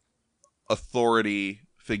authority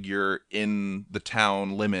figure in the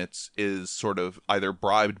town limits is sort of either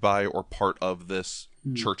bribed by or part of this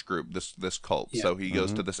church group, this cult. Yeah. So he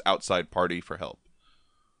goes to this outside party for help.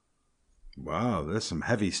 Wow, there's some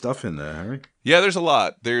heavy stuff in there, Harry. Yeah, there's a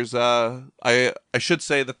lot. There's I should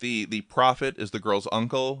say that the prophet is the girl's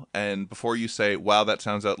uncle, and before you say, wow, that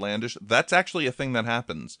sounds outlandish, that's actually a thing that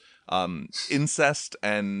happens. Incest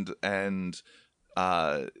and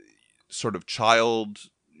sort of child,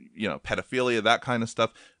 pedophilia, that kind of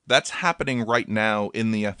stuff, that's happening right now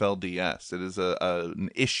in the FLDS. It is an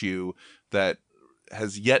issue that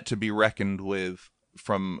has yet to be reckoned with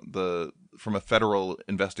from a federal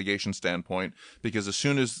investigation standpoint, because as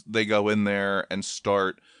soon as they go in there and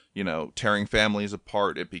start, tearing families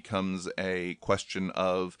apart, it becomes a question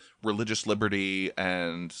of religious liberty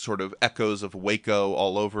and sort of echoes of Waco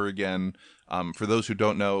all over again. For those who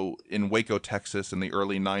don't know, in Waco, Texas, in the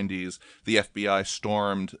early 90s, the FBI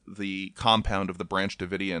stormed the compound of the Branch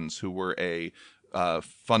Davidians, who were a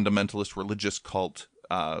fundamentalist religious cult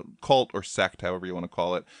or sect, however you want to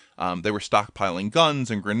call it. They were stockpiling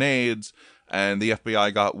guns and grenades, and the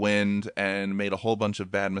FBI got wind and made a whole bunch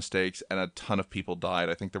of bad mistakes, and a ton of people died.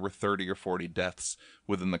 I think there were 30 or 40 deaths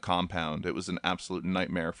within the compound. It was an absolute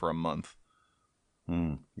nightmare for a month.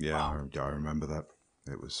 Yeah, I remember that.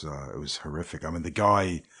 It was horrific. I mean, the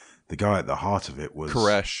guy at the heart of it was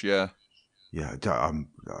Koresh. Yeah,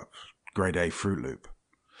 grade A Fruit Loop.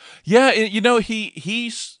 Yeah,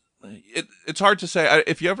 he's. It's hard to say.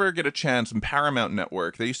 If you ever get a chance, in Paramount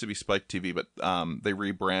Network, they used to be Spike TV, but they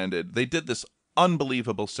rebranded. They did this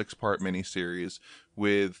unbelievable 6-part miniseries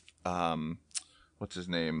with what's his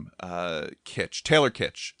name, Taylor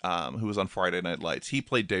Kitsch, who was on Friday Night Lights. He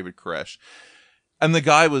played David Koresh, and the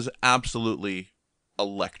guy was absolutely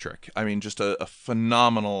electric. I mean, just a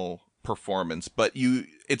phenomenal performance. But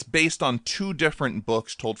it's based on 2 different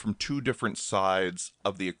books told from 2 different sides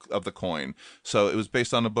of the coin. So it was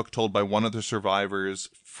based on a book told by one of the survivors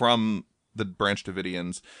from the Branch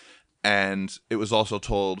Davidians, and it was also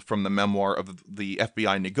told from the memoir of the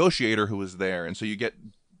FBI negotiator who was there. And so you get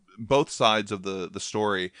both sides of the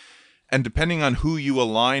story, and depending on who you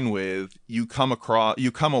align with, you come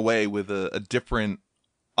away with a different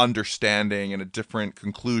understanding and a different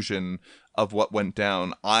conclusion of what went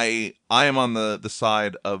down. I am on the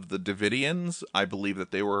side of the Davidians. I believe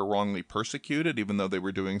that they were wrongly persecuted, even though they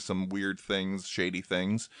were doing some weird things, shady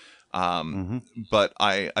things. But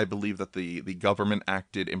I believe that the government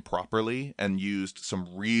acted improperly and used some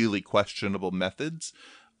really questionable methods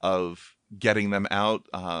of getting them out.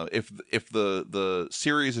 If the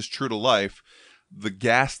series is true to life, the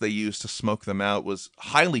gas they used to smoke them out was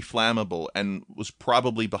highly flammable and was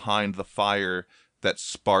probably behind the fire that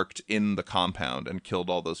sparked in the compound and killed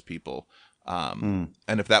all those people. And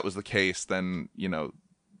if that was the case, then,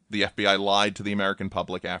 the FBI lied to the American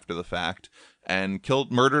public after the fact and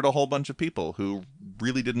murdered a whole bunch of people who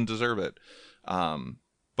really didn't deserve it.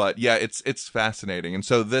 But yeah, it's fascinating. And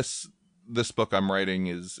so this book I'm writing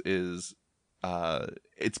is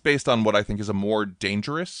it's based on what I think is a more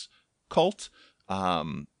dangerous cult.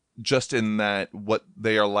 Just in that what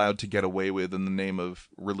they are allowed to get away with in the name of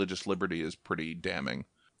religious liberty is pretty damning.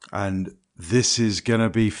 And this is going to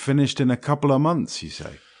be finished in a couple of months, you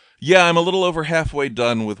say? Yeah, I'm a little over halfway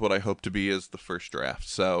done with what I hope to be as the first draft.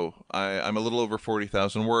 So I'm a little over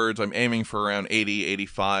 40,000 words. I'm aiming for around 80,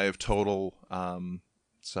 85 total.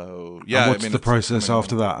 So yeah. And what's the process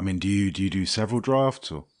after that? I mean, do you do several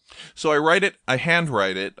drafts or? So I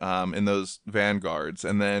handwrite it in those vanguards,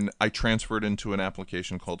 and then I transfer it into an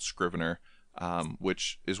application called Scrivener,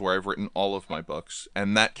 which is where I've written all of my books,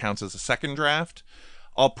 and that counts as a second draft.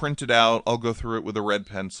 I'll print it out. I'll go through it with a red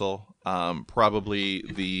pencil, probably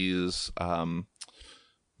these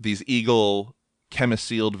Eagle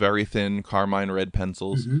chemisealed, very thin carmine red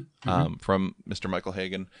pencils from Mr. Michael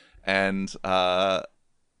Hagan, and I'll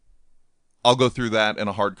go through that in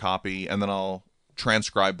a hard copy, and then I'll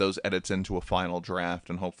transcribe those edits into a final draft,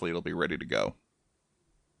 and hopefully it'll be ready to go.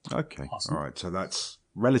 Okay. Awesome. All right. So that's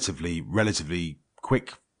relatively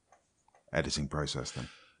quick editing process then.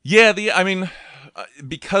 Yeah,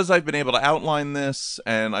 because I've been able to outline this,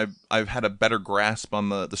 and I've had a better grasp on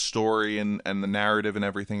the story and the narrative and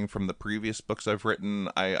everything from the previous books I've written,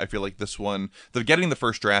 I feel like this one, getting the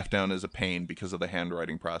first draft down is a pain because of the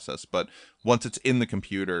handwriting process, but once it's in the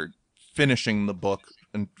computer, finishing the book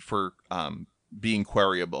and for being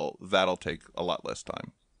queryable, that'll take a lot less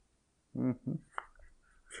time. Mm-hmm.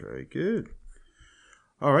 Very good.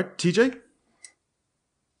 All right, TJ?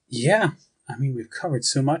 Yeah. I mean, we've covered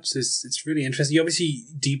so much. It's really interesting. You obviously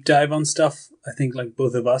deep dive on stuff, I think, like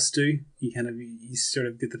both of us do. You sort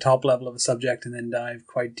of get the top level of a subject and then dive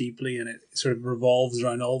quite deeply, and it sort of revolves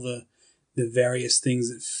around all the various things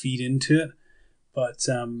that feed into it. But,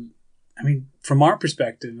 I mean, from our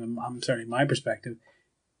perspective, I'm certainly my perspective,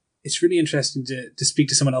 it's really interesting to speak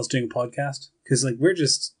to someone else doing a podcast, because like we're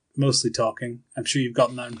just mostly talking. I'm sure you've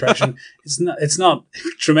gotten that impression. It's not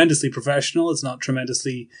tremendously professional. It's not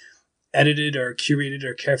tremendously edited or curated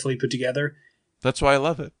or carefully put together. That's why I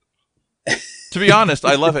love it. To be honest,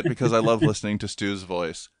 I love it because I love listening to Stu's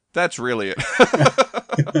voice. That's really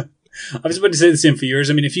it. I was about to say the same for yours.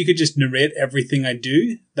 I mean, if you could just narrate everything I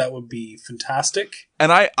do, that would be fantastic.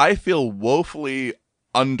 And I feel woefully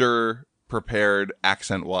under-prepared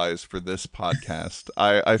accent-wise for this podcast.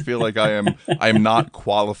 I feel like I'm not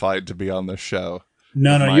qualified to be on this show.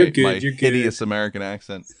 No, you're good. My You're good. hideous American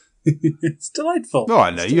accent. It's delightful. No, I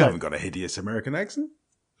know you haven't got a hideous American accent.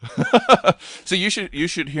 So you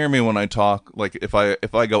should hear me when I talk. Like if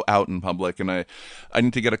I go out in public and I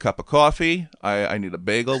need to get a cup of coffee, I need a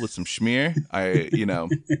bagel with some schmear.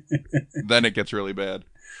 Then it gets really bad.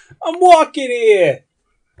 I'm walking here.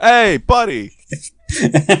 Hey, buddy.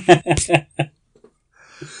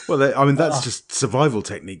 Well, that's just survival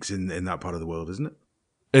techniques in that part of the world, isn't it?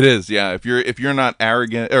 It is, yeah. If you're not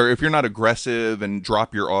arrogant or if you're not aggressive and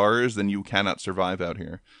drop your R's, then you cannot survive out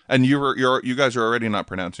here. And you guys are already not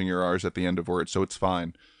pronouncing your R's at the end of words, so it's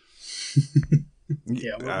fine.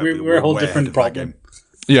 Yeah, we're a whole different problem.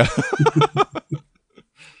 Yeah.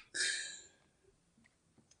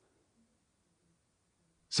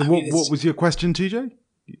 So what was your question, TJ?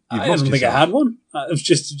 I don't think I had one. I was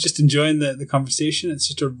just enjoying the conversation. It's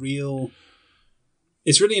just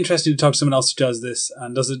it's really interesting to talk to someone else who does this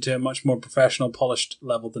and does it to a much more professional, polished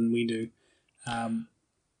level than we do. And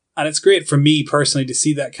it's great for me personally to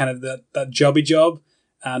see that kind of that jobby job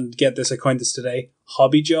and get this, I coined this today,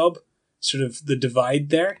 hobby job, sort of the divide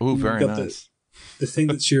there. Ooh, very nice. The thing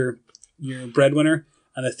that's your breadwinner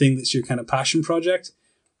and the thing that's your kind of passion project.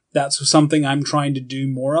 That's something I'm trying to do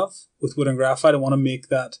more of with Wood and Graphite. I want to make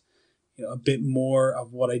that a bit more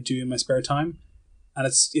of what I do in my spare time. And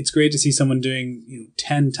it's great to see someone doing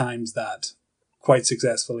 10 times that quite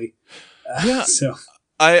successfully. Yeah. So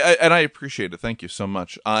I appreciate it. Thank you so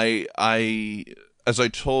much. I as I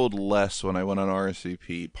told Les when I went on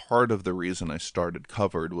RSVP, part of the reason I started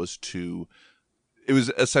Covered was it was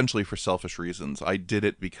essentially for selfish reasons. I did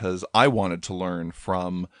it because I wanted to learn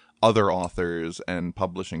from other authors and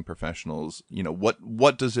publishing professionals.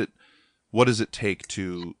 What does it take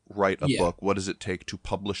to write a book? What does it take to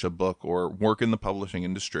publish a book or work in the publishing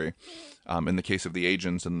industry? In the case of the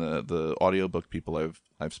agents and the audiobook people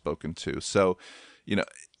I've spoken to. So,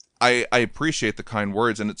 I appreciate the kind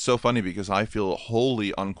words, and it's so funny because I feel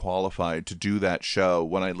wholly unqualified to do that show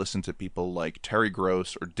when I listen to people like Terry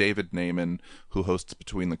Gross or David Naiman, who hosts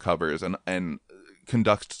Between the Covers and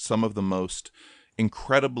conducts some of the most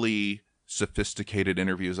incredibly sophisticated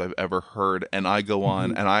interviews I've ever heard, and I go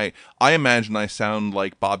on and I imagine I sound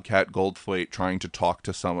like Bobcat Goldthwait trying to talk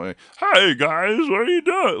to someone. Hey guys, what are you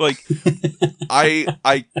doing? Like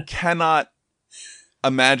I cannot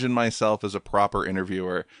imagine myself as a proper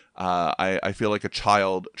interviewer. I feel like a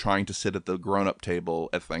child trying to sit at the grown-up table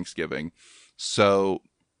at Thanksgiving. So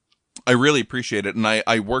I really appreciate it, and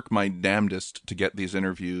I work my damnedest to get these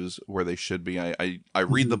interviews where they should be. I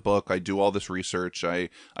read the book, I do all this research, I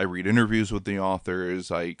read interviews with the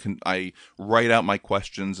authors, I write out my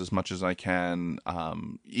questions as much as I can,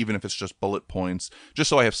 even if it's just bullet points, just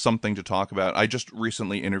so I have something to talk about. I just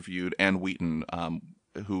recently interviewed Ann Wheaton,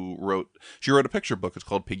 who wrote a picture book. It's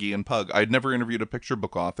called Piggy and Pug. I'd never interviewed a picture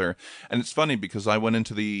book author, and it's funny because I went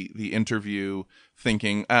into the interview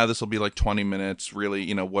thinking, this will be like 20 minutes.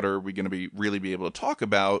 Really, what are we going to really be able to talk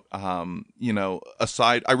about?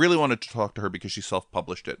 Aside, I really wanted to talk to her because she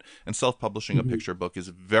self-published it, and self-publishing a picture book is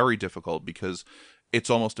very difficult because it's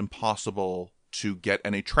almost impossible to get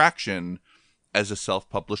any traction as a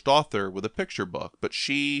self-published author with a picture book. But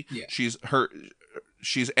she's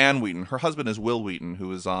Ann Wheaton. Her husband is Will Wheaton,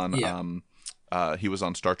 who is on he was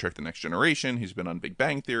on Star Trek The Next Generation. He's been on Big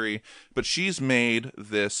Bang Theory. But she's made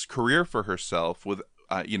this career for herself with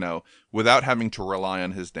without having to rely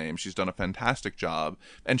on his name. She's done a fantastic job.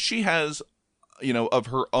 And she has, of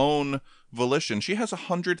her own volition, she has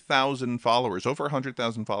 100,000 followers, over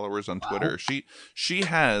 100,000 followers on Twitter. She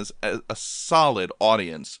has a solid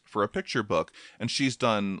audience for a picture book, and she's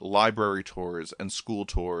done library tours and school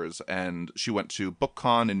tours, and she went to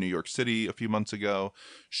BookCon in New York City a few months ago,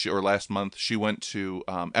 last month. She went to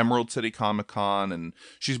Emerald City Comic Con, and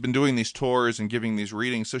she's been doing these tours and giving these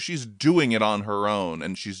readings. So she's doing it on her own,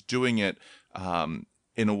 and she's doing it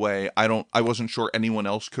in a way I wasn't sure anyone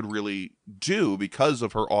else could really do because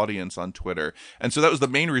of her audience on Twitter. And so that was the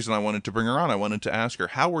main reason I wanted to bring her on. I wanted to ask her,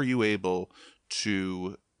 how were you able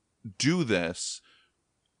to do this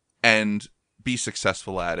and be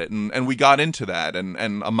successful at it? And we got into that. And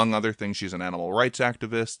among other things, she's an animal rights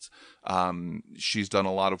activist. She's done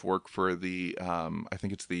a lot of work for the, I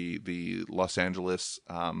think it's the Los Angeles,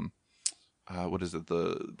 what is it?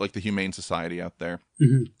 The Humane Society out there.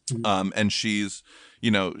 And she's,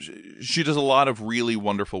 she does a lot of really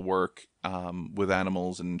wonderful work with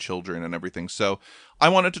animals and children and everything. So I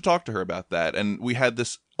wanted to talk to her about that. And we had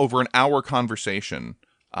this over an hour conversation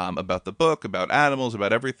about the book, about animals,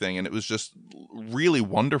 about everything. And it was just really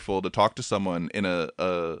wonderful to talk to someone in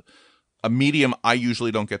a medium I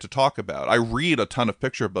usually don't get to talk about. I read a ton of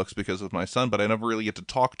picture books because of my son, but I never really get to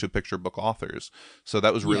talk to picture book authors. So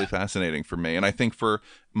that was really fascinating for me. And I think for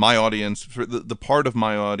my audience, for the part of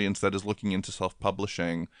my audience that is looking into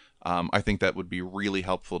self-publishing, I think that would be really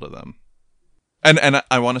helpful to them. And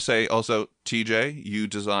I want to say also, TJ, you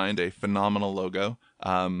designed a phenomenal logo.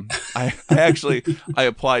 I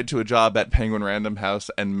applied to a job at Penguin Random House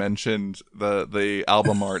and mentioned the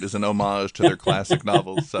album art is an homage to their classic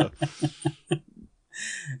novels. So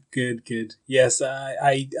good. Yes,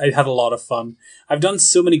 I had a lot of fun. I've done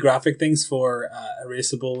so many graphic things for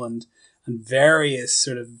Erasable and various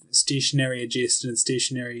sort of stationary adjacent and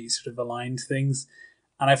stationary sort of aligned things.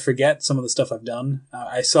 And I forget some of the stuff I've done.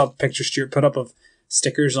 I saw a picture Stuart put up of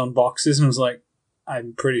stickers on boxes and was like,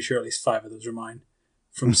 I'm pretty sure at least 5 of those are mine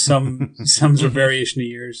from some sort of variation of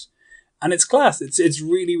years. And it's class. It's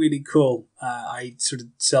really, really cool. I sort of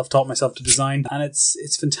self-taught myself to design, and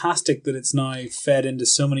it's fantastic that it's now fed into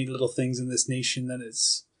so many little things in this nation that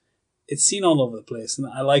it's seen all over the place. And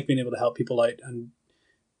I like being able to help people out and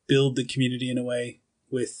build the community in a way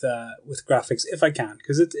with graphics if I can,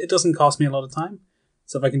 because it doesn't cost me a lot of time.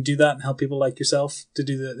 So if I can do that and help people like yourself to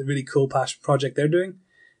do the really cool passion project they're doing,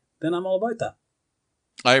 then I'm all about that.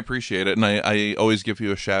 I appreciate it, and I always give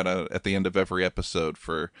you a shout out at the end of every episode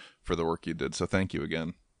for the work you did. So thank you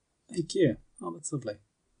again. Thank you. Oh, that's lovely.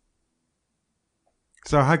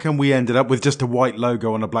 So how come we ended up with just a white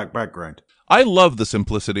logo on a black background? I love the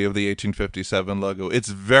simplicity of the 1857 logo. It's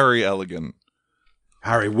very elegant.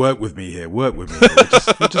 Harry, work with me here. We're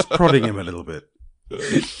just prodding him a little bit.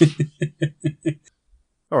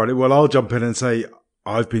 All right, well, I'll jump in and say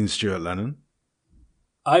I've been Stuart Lennon.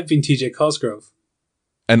 I've been TJ Cosgrove.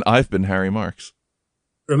 And I've been Harry Marks.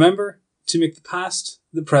 Remember to make the past,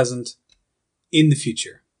 the present, in the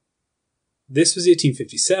future. This was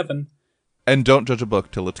 1857. And don't judge a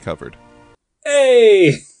book till it's covered.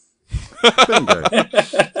 Hey! Bingo.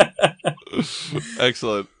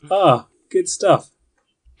 Excellent. Ah, good stuff.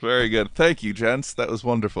 Very good. Thank you, gents. That was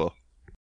wonderful.